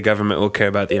hopefully the government will care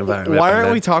about the environment. Why by aren't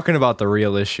then. we talking about the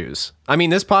real issues? I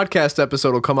mean, this podcast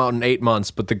episode will come out in 8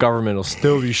 months, but the government will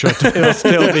still be shut down.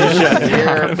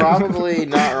 You're probably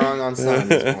not wrong on some of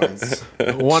these points.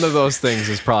 One of those things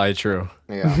is probably true.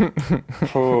 Yeah.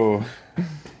 Oh.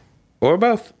 Or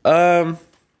both.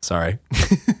 Sorry.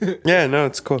 Yeah, no,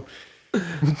 it's cool.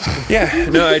 Yeah,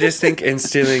 no, I just think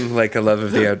instilling like a love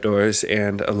of the outdoors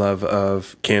and a love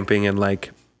of camping, and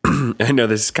like I know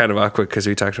this is kind of awkward because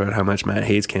we talked about how much Matt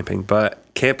hates camping, but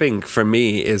camping for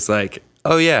me is like,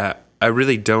 oh yeah, I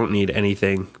really don't need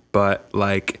anything but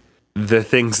like the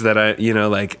things that I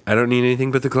don't need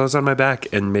anything but the clothes on my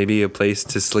back and maybe a place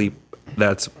to sleep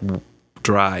that's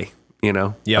dry,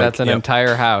 Yeah, That's an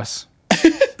entire house.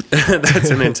 That's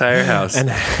an entire house. and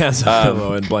has a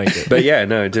pillow and blanket. But yeah,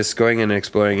 no, just going and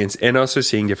exploring and also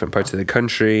seeing different parts of the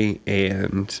country.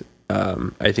 And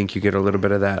I think you get a little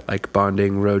bit of that like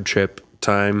bonding road trip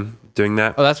time doing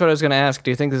that. Oh, that's what I was going to ask.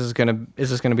 Do you think is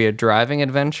this gonna be a driving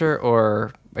adventure,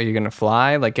 or are you going to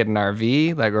fly, like get an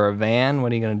RV, like, or a van?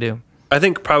 What are you going to do? I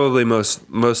think probably most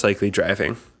likely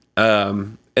driving,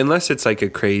 unless it's like a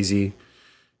crazy,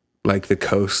 like the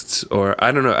coasts, or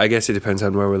I don't know. I guess it depends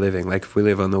on where we're living. Like if we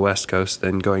live on the West Coast,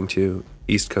 then going to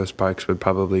East Coast parks would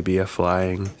probably be a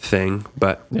flying thing.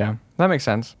 But Yeah, that makes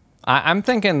sense. I'm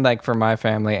thinking like for my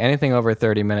family, anything over a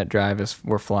 30-minute drive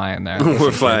we're flying there.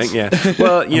 we're flying. Yeah.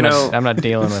 Well, I'm not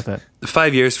dealing with it.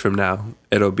 5 years from now,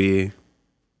 it'll be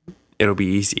it'll be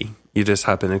easy. You just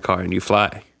hop in the car and you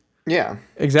fly. Yeah.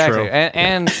 Exactly. True.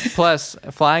 And plus,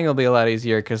 flying will be a lot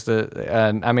easier because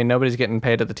nobody's getting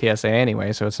paid at the TSA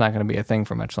anyway, so it's not going to be a thing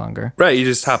for much longer. Right, you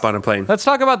just hop on a plane. Let's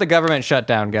talk about the government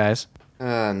shutdown, guys.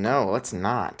 No, let's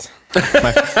not.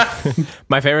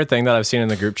 My favorite thing that I've seen in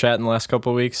the group chat in the last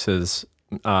couple of weeks is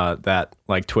that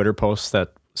like Twitter post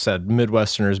that said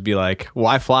Midwesterners be like,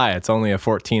 why fly? It's only a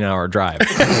 14-hour drive.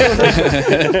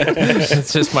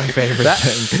 It's just my favorite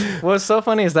thing. What's so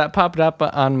funny is that popped up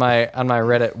on my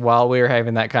Reddit while we were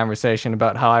having that conversation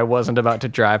about how I wasn't about to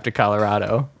drive to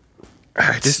Colorado.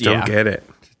 I just don't get it.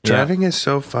 Driving is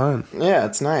so fun. Yeah,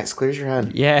 it's nice. Clears your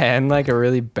head. Yeah, and like a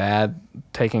really bad,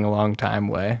 taking a long time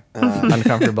way.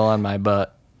 Uncomfortable on my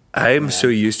butt. I am so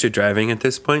used to driving at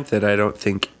this point that I don't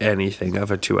think anything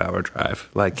of a 2-hour drive.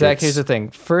 Like, Zach, here's the thing.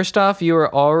 First off, you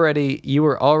were already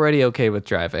okay with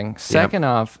driving. Second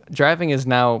off, driving is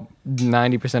now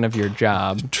 90% of your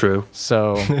job. True.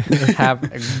 So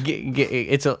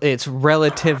it's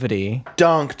relativity.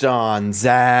 Dunked on,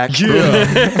 Zach.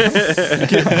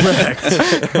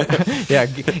 Yeah,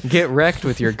 get wrecked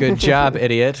with your good job,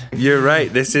 idiot. You're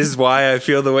right. This is why I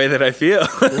feel the way that I feel.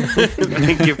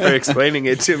 Thank you for explaining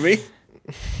it to me.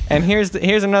 And here's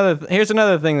another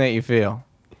thing that you feel.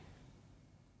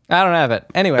 I don't have it.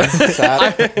 Anyway,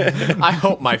 I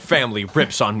hope my family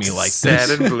rips on me like Sad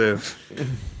this. and blue.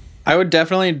 I would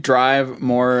definitely drive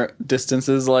more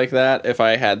distances like that if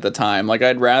I had the time. Like,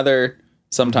 I'd rather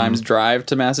sometimes drive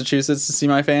to Massachusetts to see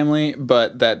my family,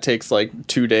 but that takes like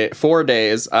 4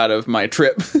 days out of my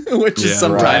trip, which is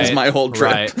sometimes Right, my whole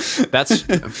trip. Right. That's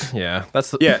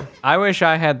the Yeah. I wish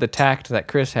I had the tact that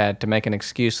Chris had to make an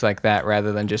excuse like that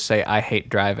rather than just say I hate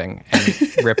driving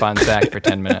and rip on Zach for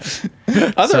 10 minutes.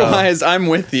 Otherwise, I'm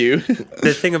with you.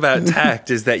 The thing about tact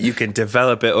is that you can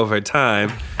develop it over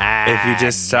time if you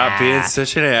just stop being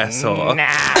such an asshole.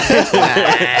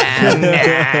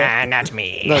 Not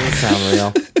me. Doesn't sound real.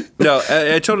 No,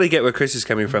 I totally get where Chris is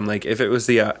coming from. Like, if it was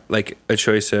the like a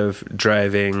choice of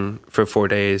driving for 4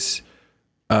 days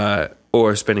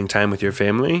or spending time with your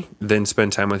family, then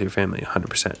spend time with your family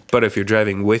 100%. But if you're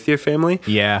driving with your family,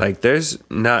 like there's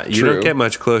not, you True. don't get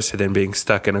much closer than being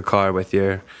stuck in a car with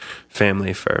your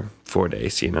family for 4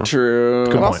 days, you know? True.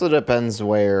 It also depends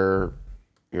where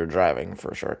you're driving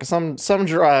for sure. Because some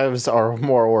drives are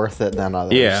more worth it than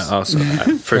others. Yeah, also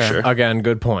that, for sure. Again,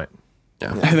 good point.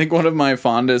 I think one of my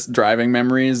fondest driving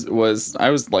memories was,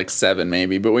 I was like 7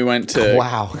 maybe, but we went to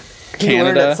Wow. You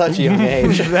learned Canada at such a young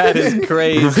age. That is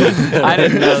crazy. I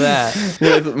didn't know that.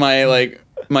 with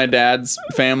my dad's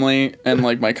family and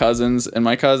like my cousins, and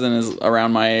my cousin is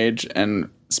around my age, and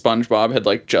SpongeBob had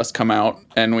like just come out,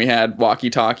 and we had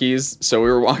walkie-talkies, so we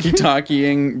were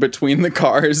walkie-talkieing between the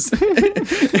cars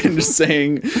and just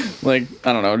saying like,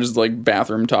 I don't know, just like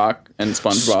bathroom talk and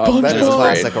SpongeBob. That It is was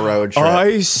classic great. road trip.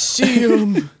 I see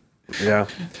him. Yeah.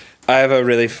 I have a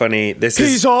really funny,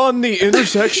 He's on the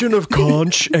intersection of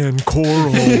conch and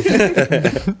coral.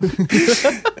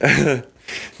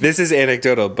 This is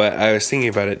anecdotal, but I was thinking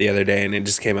about it the other day and it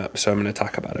just came up, so I'm going to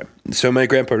talk about it. So my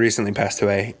grandpa recently passed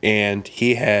away, and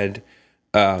he had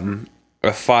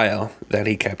a file that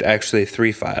he kept, actually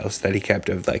 3 files that he kept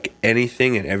of like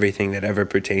anything and everything that ever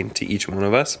pertained to each one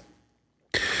of us.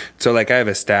 So like I have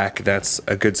a stack that's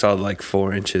a good solid like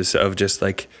 4 inches of just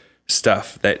like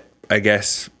stuff that I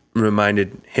guess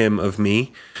reminded him of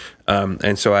me.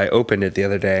 And so I opened it the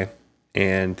other day,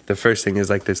 and the first thing is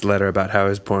like this letter about how I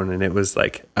was born, and it was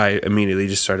like I immediately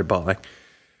just started bawling.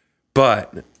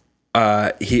 But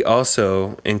he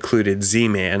also included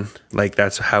Z-Man, like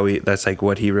that's like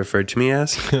what he referred to me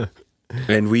as.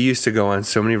 And we used to go on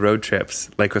so many road trips,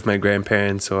 like with my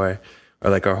grandparents or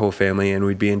like our whole family, and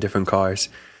we'd be in different cars.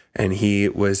 And he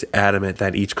was adamant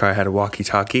that each car had a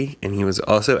walkie-talkie, and he was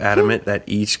also adamant that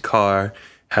each car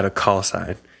had a call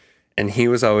sign. And he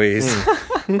was always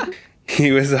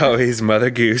Mother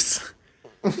Goose.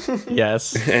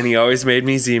 Yes. And he always made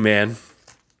me Z-Man.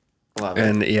 Love it.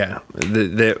 And yeah,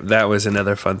 that was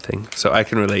another fun thing. So I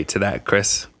can relate to that,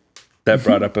 Chris. That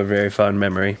brought up a very fond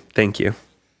memory. Thank you.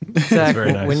 Zach,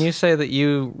 very nice. when you say that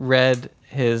you read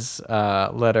his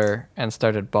letter and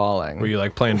started bawling, Were you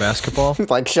like playing basketball?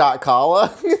 Like shot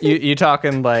Kala. you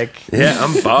talking like Yeah,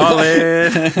 I'm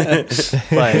balling.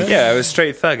 like Yeah, I was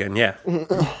straight thugging. Yeah.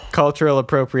 cultural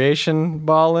appropriation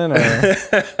balling, or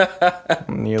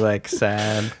you like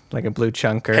sad like a blue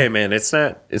chunker? Hey man, it's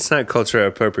not cultural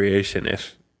appropriation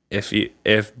if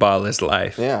ball is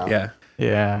life. Yeah. Yeah.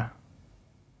 Yeah.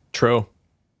 True.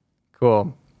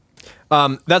 Cool.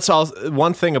 That's all.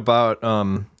 One thing about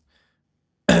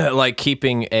like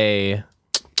keeping a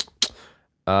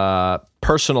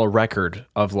personal record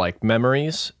of like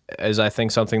memories is I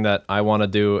think something that I want to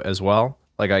do as well.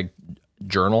 Like I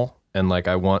journal and like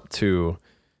I want to.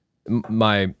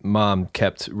 My mom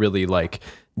kept really like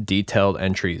detailed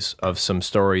entries of some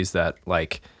stories that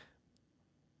like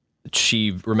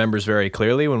she remembers very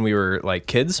clearly when we were like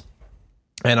kids.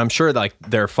 And I'm sure like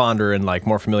they're fonder and like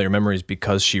more familiar memories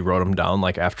because she wrote them down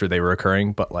like after they were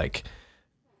occurring. But like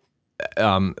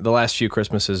the last few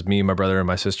Christmases, me, my brother, and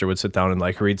my sister would sit down and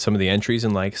like read some of the entries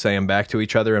and like say them back to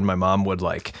each other. And my mom would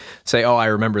like say, "Oh, I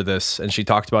remember this," and she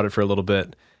talked about it for a little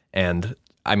bit. And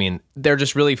I mean, they're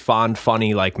just really fond,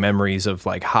 funny like memories of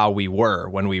like how we were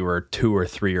when we were 2 or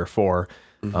 3 or 4,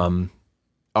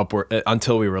 upward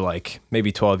until we were like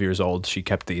maybe 12 years old. She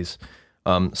kept these.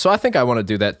 So I think I want to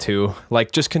do that too.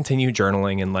 Like just continue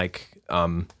journaling and like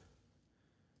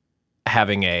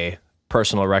having a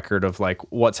personal record of like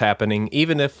what's happening,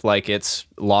 even if like it's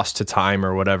lost to time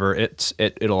or whatever.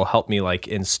 It'll help me like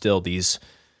instill these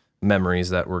memories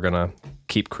that we're gonna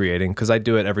keep creating, because I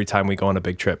do it every time we go on a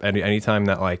big trip. Anytime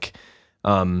that like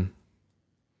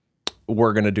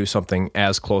we're gonna do something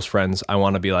as close friends, I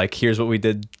want to be like, here's what we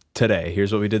did today,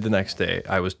 here's what we did the next day,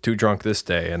 I was too drunk this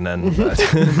day, and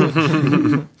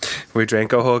then We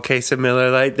drank a whole case of Miller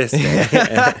Lite this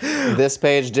day. This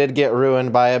page did get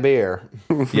ruined by a beer.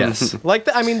 yes, like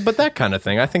I mean, but that kind of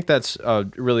thing, I think that's a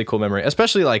really cool memory.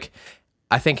 Especially like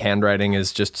I think handwriting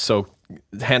is just so,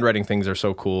 handwriting things are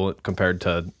so cool compared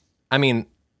to, I mean,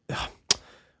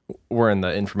 we're in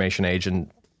the information age,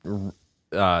 and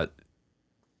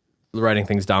writing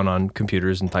things down on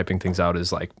computers and typing things out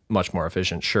is like much more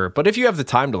efficient, sure. But if you have the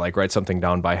time to like write something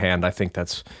down by hand, I think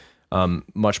that's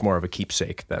much more of a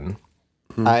keepsake than.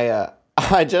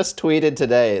 I just tweeted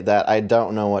today that I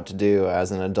don't know what to do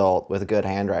as an adult with good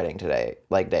handwriting today,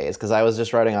 like days, because I was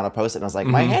just writing on a Post-it and I was like,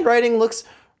 my handwriting looks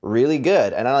really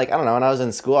good. And I don't know, when I was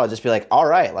in school, I'd just be like, all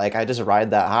right, like I just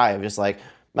ride that high of just like,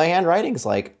 my handwriting's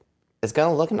like, it's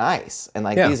gonna look nice, and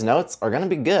like these notes are gonna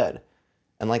be good,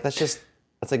 and like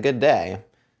that's a good day.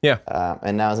 Yeah.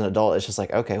 And now as an adult, it's just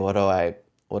like, okay, what do I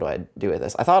do with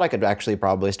this? I thought I could actually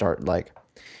probably start like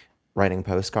writing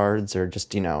postcards or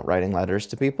just, writing letters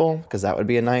to people, because that would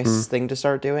be a nice thing to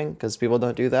start doing, because people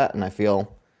don't do that. And I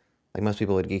feel like most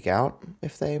people would geek out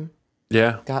if they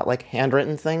got like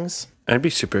handwritten things. I'd be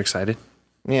super excited.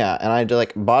 Yeah. And I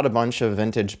bought a bunch of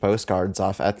vintage postcards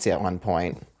off Etsy at one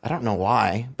point. I don't know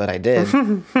why, but I did.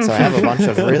 So I have a bunch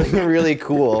of really, really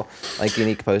cool, like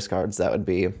unique postcards that would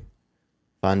be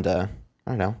fun to, I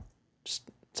don't know, just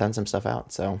send some stuff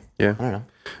out. So yeah, I don't know.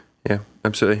 Yeah,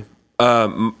 absolutely.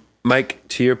 Mike,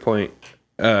 to your point,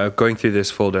 going through this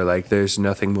folder, like there's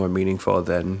nothing more meaningful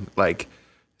than like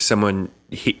someone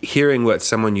hearing what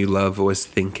someone you love was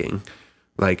thinking,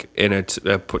 like in a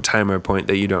time or point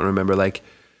that you don't remember, like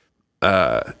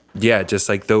just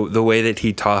like the way that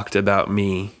he talked about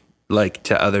me like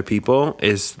to other people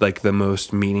is like the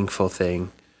most meaningful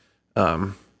thing,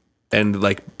 and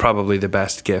like probably the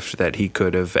best gift that he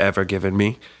could have ever given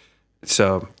me.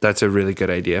 So that's a really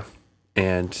good idea,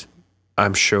 and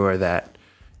I'm sure that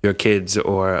your kids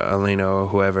or Elena or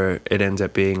whoever it ends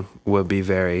up being will be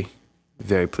very,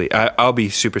 very pleased. I'll be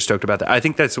super stoked about that. I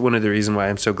think that's one of the reasons why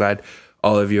I'm so glad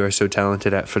all of you are so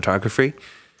talented at photography,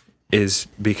 is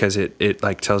because it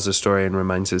like tells a story and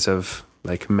reminds us of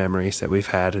like memories that we've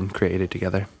had and created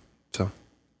together. So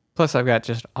Plus, I've got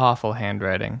just awful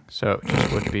handwriting, so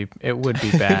it would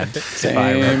be bad if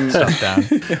I wrote stuff down.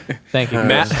 Thank you,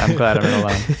 Matt. I'm glad I'm not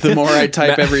alone. The more I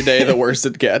type every day, the worse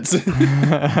it gets.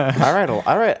 I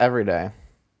write every day.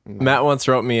 Matt once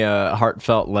wrote me a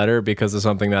heartfelt letter because of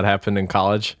something that happened in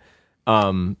college.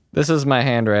 This is my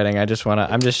handwriting. I'm just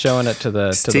showing it to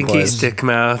the Stinky boys. stick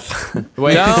mouth.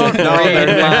 Wait, Don't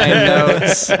read my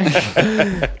notes.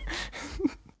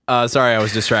 Sorry, I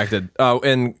was distracted.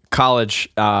 In college,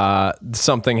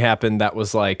 something happened that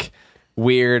was like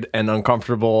weird and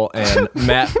uncomfortable, and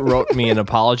Matt wrote me an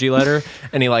apology letter,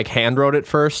 and he like hand wrote it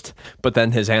first, but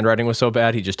then his handwriting was so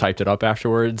bad he just typed it up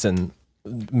afterwards and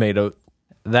made a.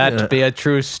 That'd be a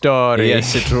true story.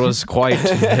 Yes, it was quite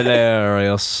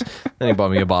hilarious. Then he bought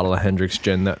me a bottle of Hendrick's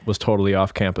gin that was totally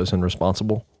off campus and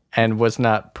responsible. And was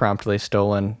not promptly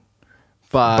stolen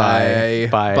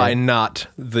By not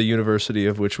the university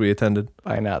of which we attended.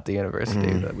 by not the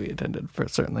university that we attended. For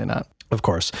certainly not. Of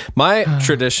course. My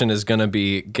tradition is going to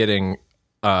be getting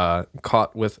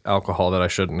caught with alcohol that I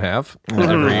shouldn't have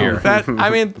every year.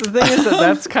 The thing is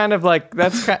that's kind of like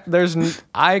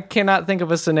I cannot think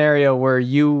of a scenario where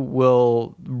you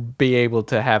will be able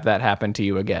to have that happen to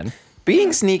you again.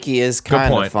 Being sneaky is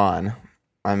kind of point. fun.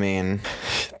 I mean,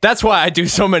 That's why I do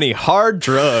so many hard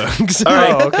drugs. All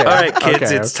right, okay. all right, kids,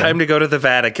 Okay, it's time to go to the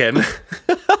Vatican.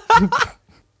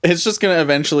 It's just gonna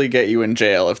eventually get you in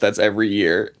jail if that's every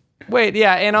year. Wait,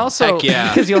 yeah, and also Heck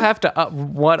yeah. because you'll have to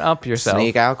one-up yourself.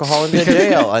 Sneak alcohol into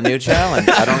jail. A new challenge.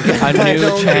 I don't get A new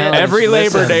challenge. Every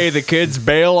Labor Listen, Day, the kids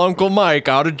bail Uncle Mike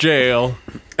out of jail.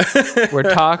 we're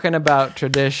talking about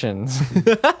traditions.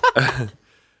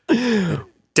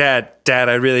 Dad,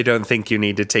 I really don't think you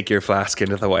need to take your flask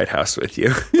into the White House with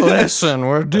you. Listen,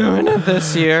 we're doing it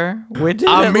this year. We did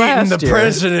I'm it meeting last the year.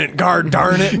 president, god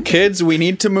darn it. Kids, we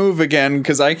need to move again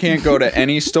because I can't go to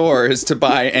any stores to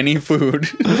buy any food.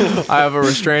 I have a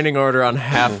restraining order on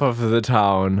half of the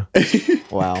town.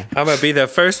 Wow. I'm going to be the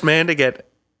first man to get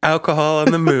alcohol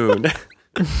on the moon.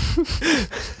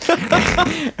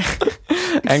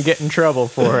 And get in trouble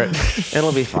for it.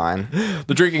 It'll be fine.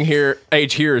 The drinking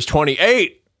age here is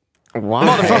 28.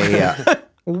 Why?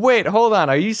 Wait, hold on.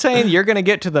 Are you saying you're going to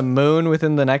get to the moon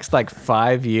within the next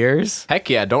 5 years? Heck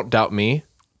yeah, don't doubt me.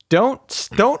 Don't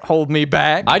hold me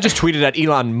back. I just tweeted at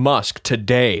Elon Musk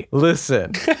today.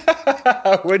 Listen.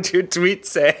 What'd your tweet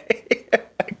say?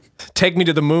 Take me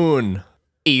to the moon,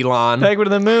 Elon. Take me to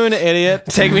the moon, idiot.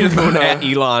 Take me to the moon at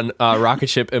Elon. Rocket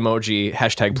ship emoji.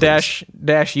 Hashtag please.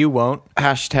 Dash you won't.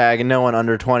 Hashtag no one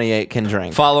under 28 can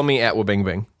drink. Follow me at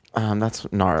Wabingbing. That's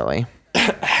gnarly.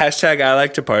 Hashtag I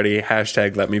like to party.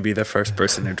 Hashtag let me be the first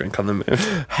person to drink on the moon.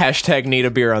 Hashtag need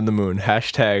a beer on the moon.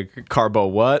 Hashtag carbo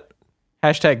what?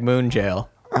 Hashtag moon jail.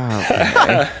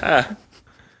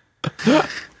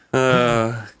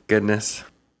 Oh, goodness.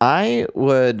 I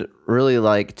would really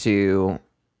like to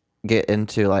get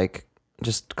into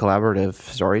just collaborative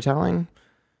storytelling.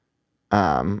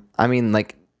 I mean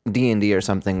D&D or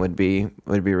something would be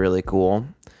really cool.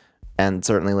 And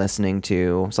certainly listening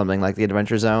to something like The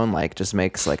Adventure Zone just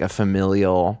makes a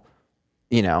familial,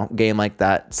 game like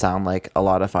that sound like a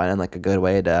lot of fun and a good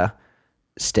way to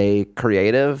stay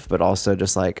creative, but also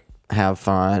just have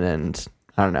fun and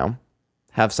I don't know,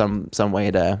 have some way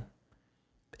to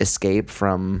escape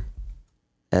from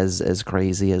as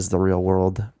crazy as the real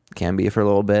world can be for a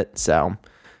little bit. So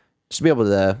just be able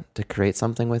to create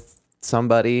something with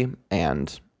somebody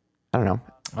and I don't know.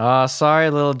 Oh, sorry,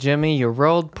 little Jimmy. You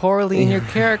rolled poorly and your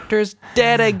character's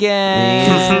dead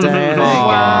again. He's dead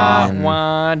Wah, again.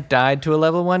 wah. Died to a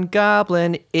level 1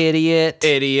 goblin.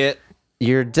 Idiot.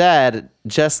 You're dead,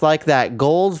 just like that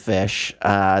goldfish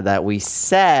that we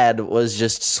said was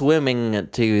just swimming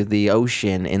to the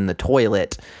ocean in the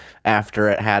toilet after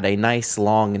it had a nice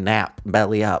long nap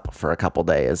belly up for a couple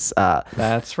days.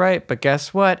 That's right, but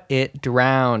guess what? It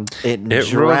drowned. It Rolled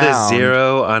a drowned.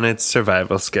 0 on its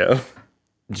survival skill.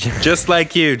 Just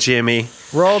like you, Jimmy.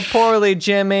 Rolled poorly,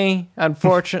 Jimmy.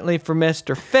 Unfortunately for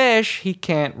Mr. Fish, he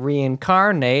can't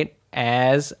reincarnate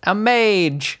as a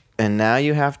mage. And now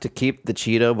you have to keep the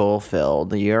Cheeto bowl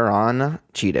filled. You're on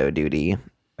Cheeto duty.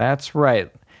 That's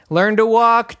right. Learn to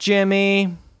walk,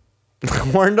 Jimmy.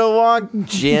 Learn to walk,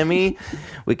 Jimmy.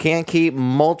 We can't keep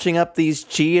mulching up these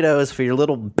Cheetos for your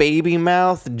little baby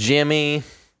mouth, Jimmy.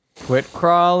 Quit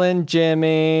crawling,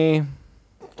 Jimmy.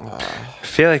 I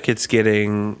feel like it's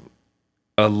getting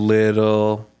a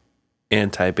little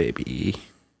anti-baby.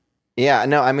 Yeah,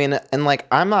 no, I mean, and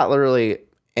I'm not literally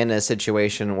in a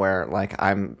situation where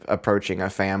I'm approaching a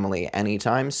family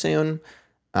anytime soon.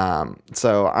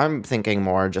 So I'm thinking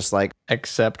more just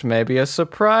Except maybe a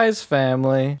surprise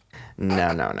family.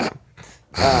 no.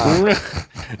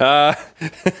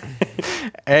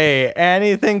 Hey,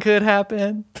 anything could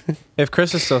happen. If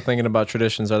Chris is still thinking about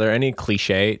traditions, are there any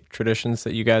cliche traditions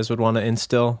that you guys would want to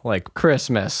instill?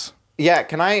 Christmas. Yeah,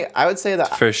 I would say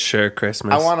that For sure,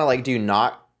 Christmas. I want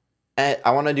to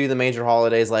I want to do the major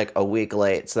holidays a week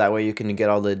late, so that way you can get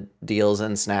all the deals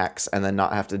and snacks and then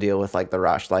not have to deal with the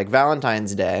rush.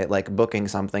 Valentine's Day, booking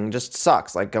something just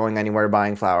sucks. Going anywhere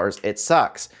buying flowers, it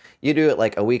sucks. You do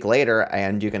it a week later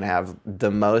and you can have the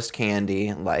most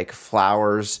candy,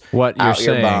 flowers What you're out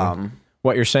your saying? bum.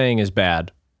 What you're saying is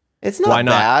bad. It's not Why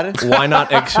not? bad. Why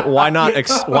not? Why not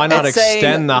It's saying-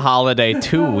 extend the holiday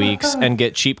 2 weeks and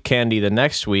get cheap candy the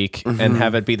next week and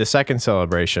have it be the second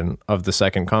celebration of the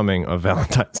second coming of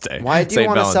Valentine's Day? Why do you Saint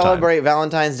want to Valentine. celebrate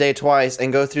Valentine's Day twice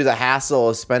and go through the hassle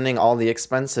of spending all the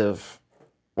expensive?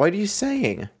 What are you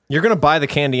saying? You're gonna buy the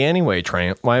candy anyway,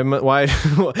 Trent. Why? You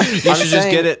should just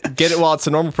saying- get it while it's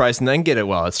the normal price, and then get it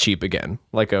while it's cheap again,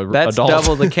 like a That's adult.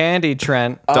 double the candy,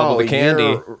 Trent. Double the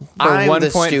candy. I'm the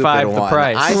 1.5 stupid the one.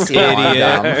 price. I see how I'm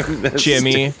dumb. Idiot,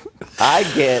 Jimmy. I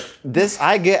get this.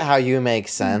 I get how you make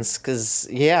sense. Because,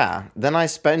 yeah, then I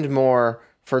spend more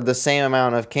for the same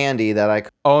amount of candy that I.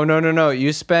 Oh, no.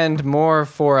 You spend more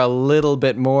for a little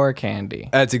bit more candy.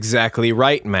 That's exactly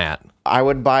right, Matt. I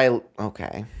would buy.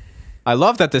 Okay. I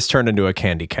love that this turned into a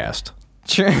candy cast.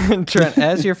 Trent,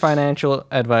 as your financial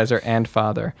advisor and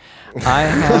father, I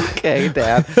have Okay,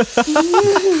 Dad.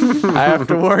 I have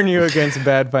to warn you against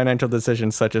bad financial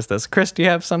decisions such as this. Chris, do you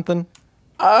have something?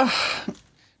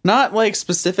 Not like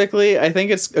specifically. I think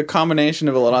it's a combination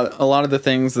of a lot of the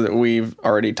things that we've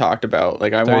already talked about.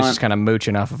 Like I So he's want, just kind of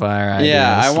mooching off of our ideas.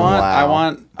 yeah,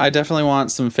 Wow. I definitely want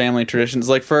some family traditions.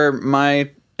 Like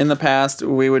in the past,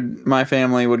 my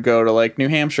family would go to like New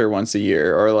Hampshire once a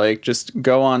year, or like just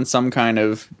go on some kind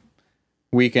of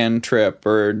weekend trip,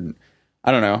 or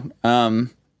I don't know.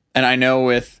 And I know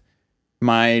with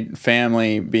my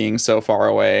family being so far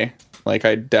away, like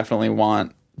I definitely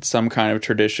want some kind of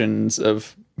traditions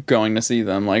of going to see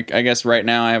them. Like I guess right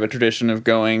now I have a tradition of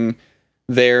going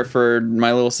there for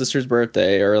my little sister's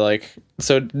birthday, or like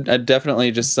definitely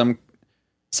just some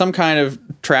kind of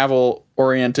travel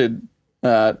oriented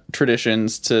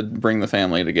traditions to bring the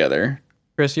family together.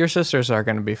 Chris, your sisters are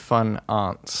going to be fun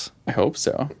aunts. I hope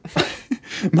so.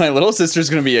 My little sister's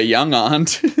gonna be a young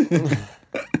aunt.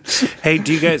 Hey,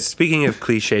 do you guys, speaking of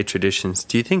cliche traditions,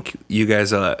 do you think you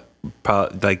guys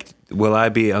will I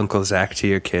be Uncle Zach to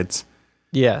your kids?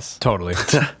 Yes. Totally.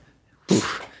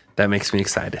 That makes me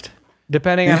excited.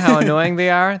 Depending on how annoying they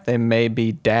are, they may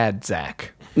be Dad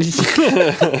Zach. You're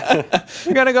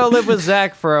going to go live with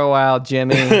Zach for a while,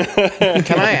 Jimmy.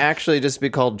 Can I actually just be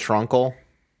called Trunkle?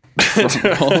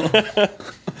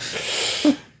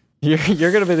 You're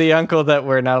going to be the uncle that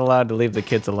we're not allowed to leave the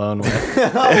kids alone with.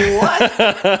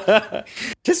 What?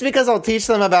 Just because I'll teach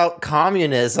them about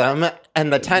communism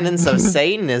and the tenets of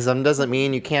Satanism doesn't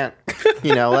mean you can't,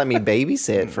 let me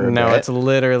babysit for a No, bit. it's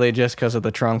literally just because of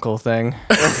the Trunkle thing.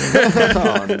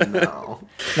 Oh, no.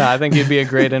 No, I think you'd be a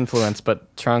great influence,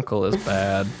 but Trunkle is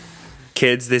bad.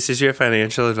 Kids, this is your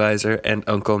financial advisor and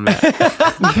Uncle Matt.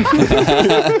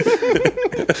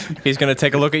 He's going to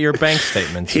take a look at your bank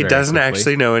statements. He very doesn't quickly.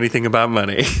 actually know anything about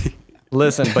money.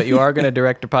 Listen, but you are going to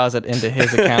direct deposit into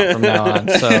his account from now on,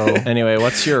 so... Anyway,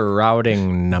 what's your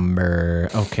routing number?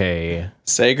 Okay.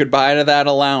 Say goodbye to that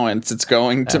allowance. It's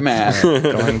going to Matt.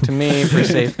 Going to me for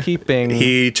safekeeping.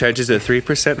 He charges a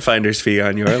 3% finder's fee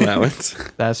on your allowance.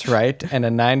 That's right, and a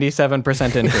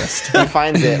 97% interest. He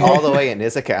finds it all the way in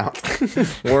his account.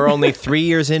 We're only 3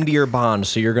 years into your bond,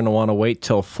 so you're going to want to wait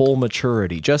till full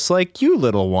maturity. Just like you,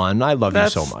 little one. I love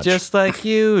That's you so much. just like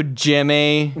you,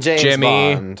 Jimmy. James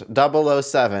Jimmy. Bond,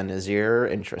 007 is your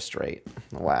interest rate.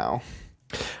 Wow.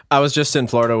 I was just in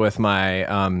Florida with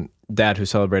my dad who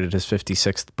celebrated his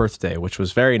 56th birthday, which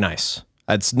was very nice.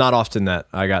 It's not often that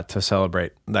I got to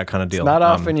celebrate that kind of deal. Not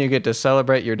often you get to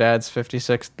celebrate your dad's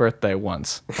 56th birthday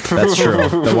once. That's true.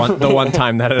 The one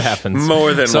time that it happens.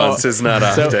 More than once is not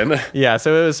often. Yeah,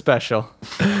 so it was special.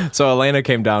 So Elena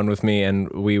came down with me, and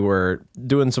we were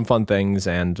doing some fun things.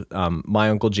 And my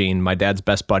Uncle Gene, my dad's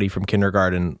best buddy from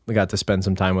kindergarten, got to spend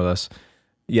some time with us.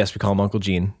 Yes, we call him Uncle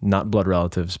Gene, not blood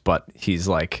relatives, but he's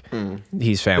like,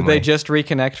 he's family. Did they just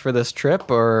reconnect for this trip,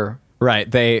 or... Right.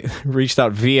 They reached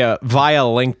out via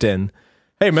LinkedIn.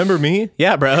 Hey, remember me?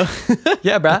 Yeah, bro.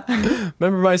 Yeah, brah.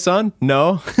 Remember my son?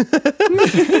 No.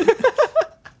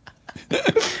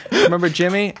 Remember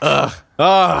Jimmy? Hate him.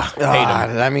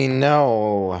 I mean,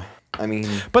 no. I mean,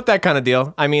 But that kind of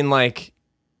deal. I mean, like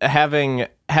having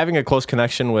a close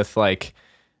connection with like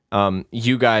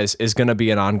you guys is going to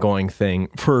be an ongoing thing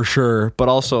for sure. But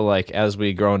also like as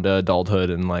we grow into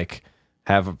adulthood and like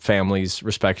have families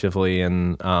respectively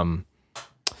and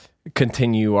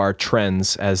continue our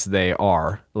trends as they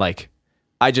are, like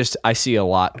I see a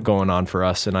lot going on for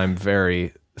us, and I'm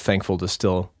very thankful to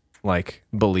still like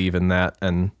believe in that,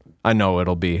 and I know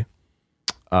it'll be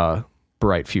a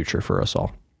bright future for us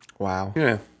all. wow.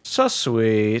 Yeah. So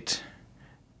sweet.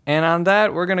 And on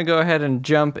that, we're going to go ahead and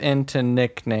jump into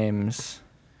nicknames.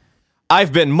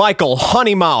 I've been Michael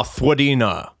Honeymouth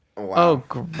Wadena. Oh,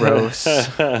 gross.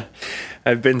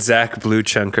 I've been Zach Blue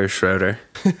Chunker Schroeder.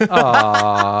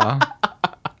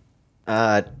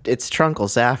 It's Trunkle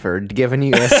Safford giving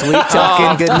you a sweet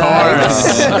talking good night.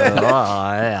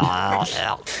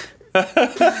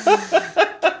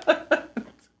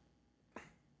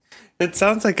 It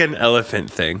sounds like an elephant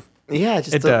thing. Yeah,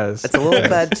 just It does. It's a little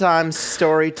bedtime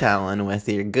storytelling with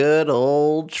your good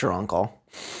old Trunkle.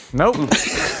 Nope.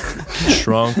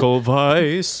 Trunkle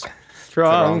Vice.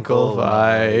 Trunkle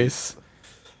Vice.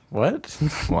 What?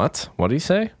 What? What did he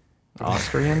say?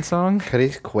 Austrian song? Could he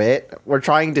quit? We're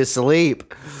trying to sleep.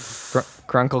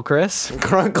 Crunkle Chris?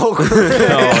 Crunkle.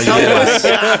 Oh, yes.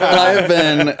 I've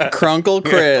been Crunkle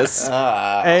Chris.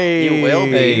 Hey. You will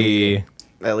be. Hey.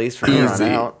 At least from here on Easy.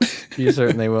 out. You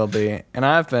certainly will be. And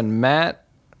I've been Matt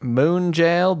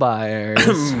Moonjail Byers.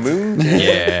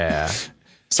 Yeah.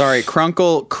 Sorry,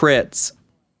 Crunkle Crits.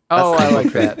 Oh, I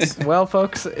like that. Well,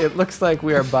 folks, it looks like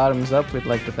we are bottoms up. We'd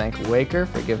like to thank Waker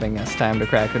for giving us time to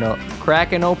cracking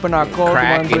open our cold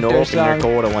ones with their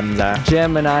song.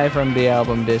 Jim and I from the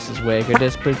album This Is Waker.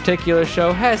 This particular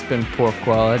show has been poor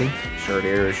quality. Sure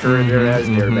there has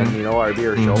been, you know, our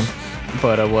beer show.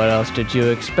 But what else did you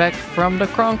expect from the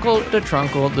Crunkle, the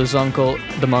Trunkle, the Zuncle,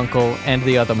 the Munkle, and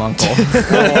the other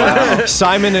Munkle?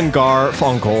 Simon and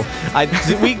Garfunkel.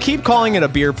 We keep calling it a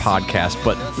beer podcast,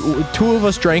 but two of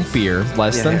us drank beer,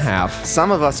 less than half.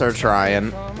 Some of us are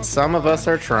trying.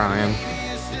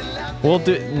 We'll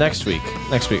do it next week.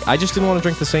 I just didn't want to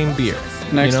drink the same beer.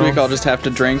 Next week, I'll just have to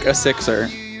drink a sixer.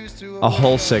 A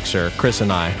whole sixer. Chris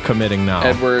and I committing now.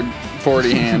 Edward,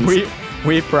 40 hands.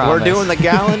 We promise. We're doing the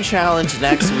gallon challenge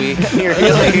next week. You're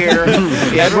here.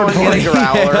 Everyone get a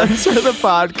growler. Answer the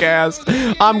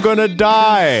podcast. I'm gonna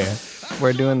die.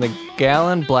 We're doing the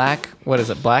gallon black. What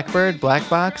is it? Blackbird? Black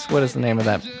box? What is the name of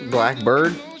that?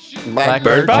 Blackbird?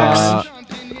 Blackbird Box?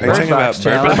 Are you talking about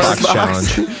Bird Box?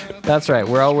 Challenge. That's right.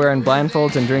 We're all wearing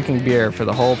blindfolds and drinking beer for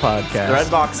the whole podcast. The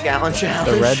Red Box Gallon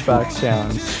Challenge. The Red Box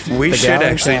Challenge. We The should gallon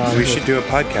actually, challenge. we should do a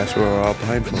podcast where we're all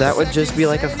blindfolded. That would just be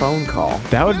like a phone call.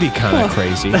 That would be kind of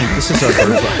crazy. This is our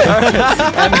Bird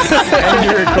Box. And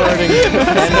you're recording.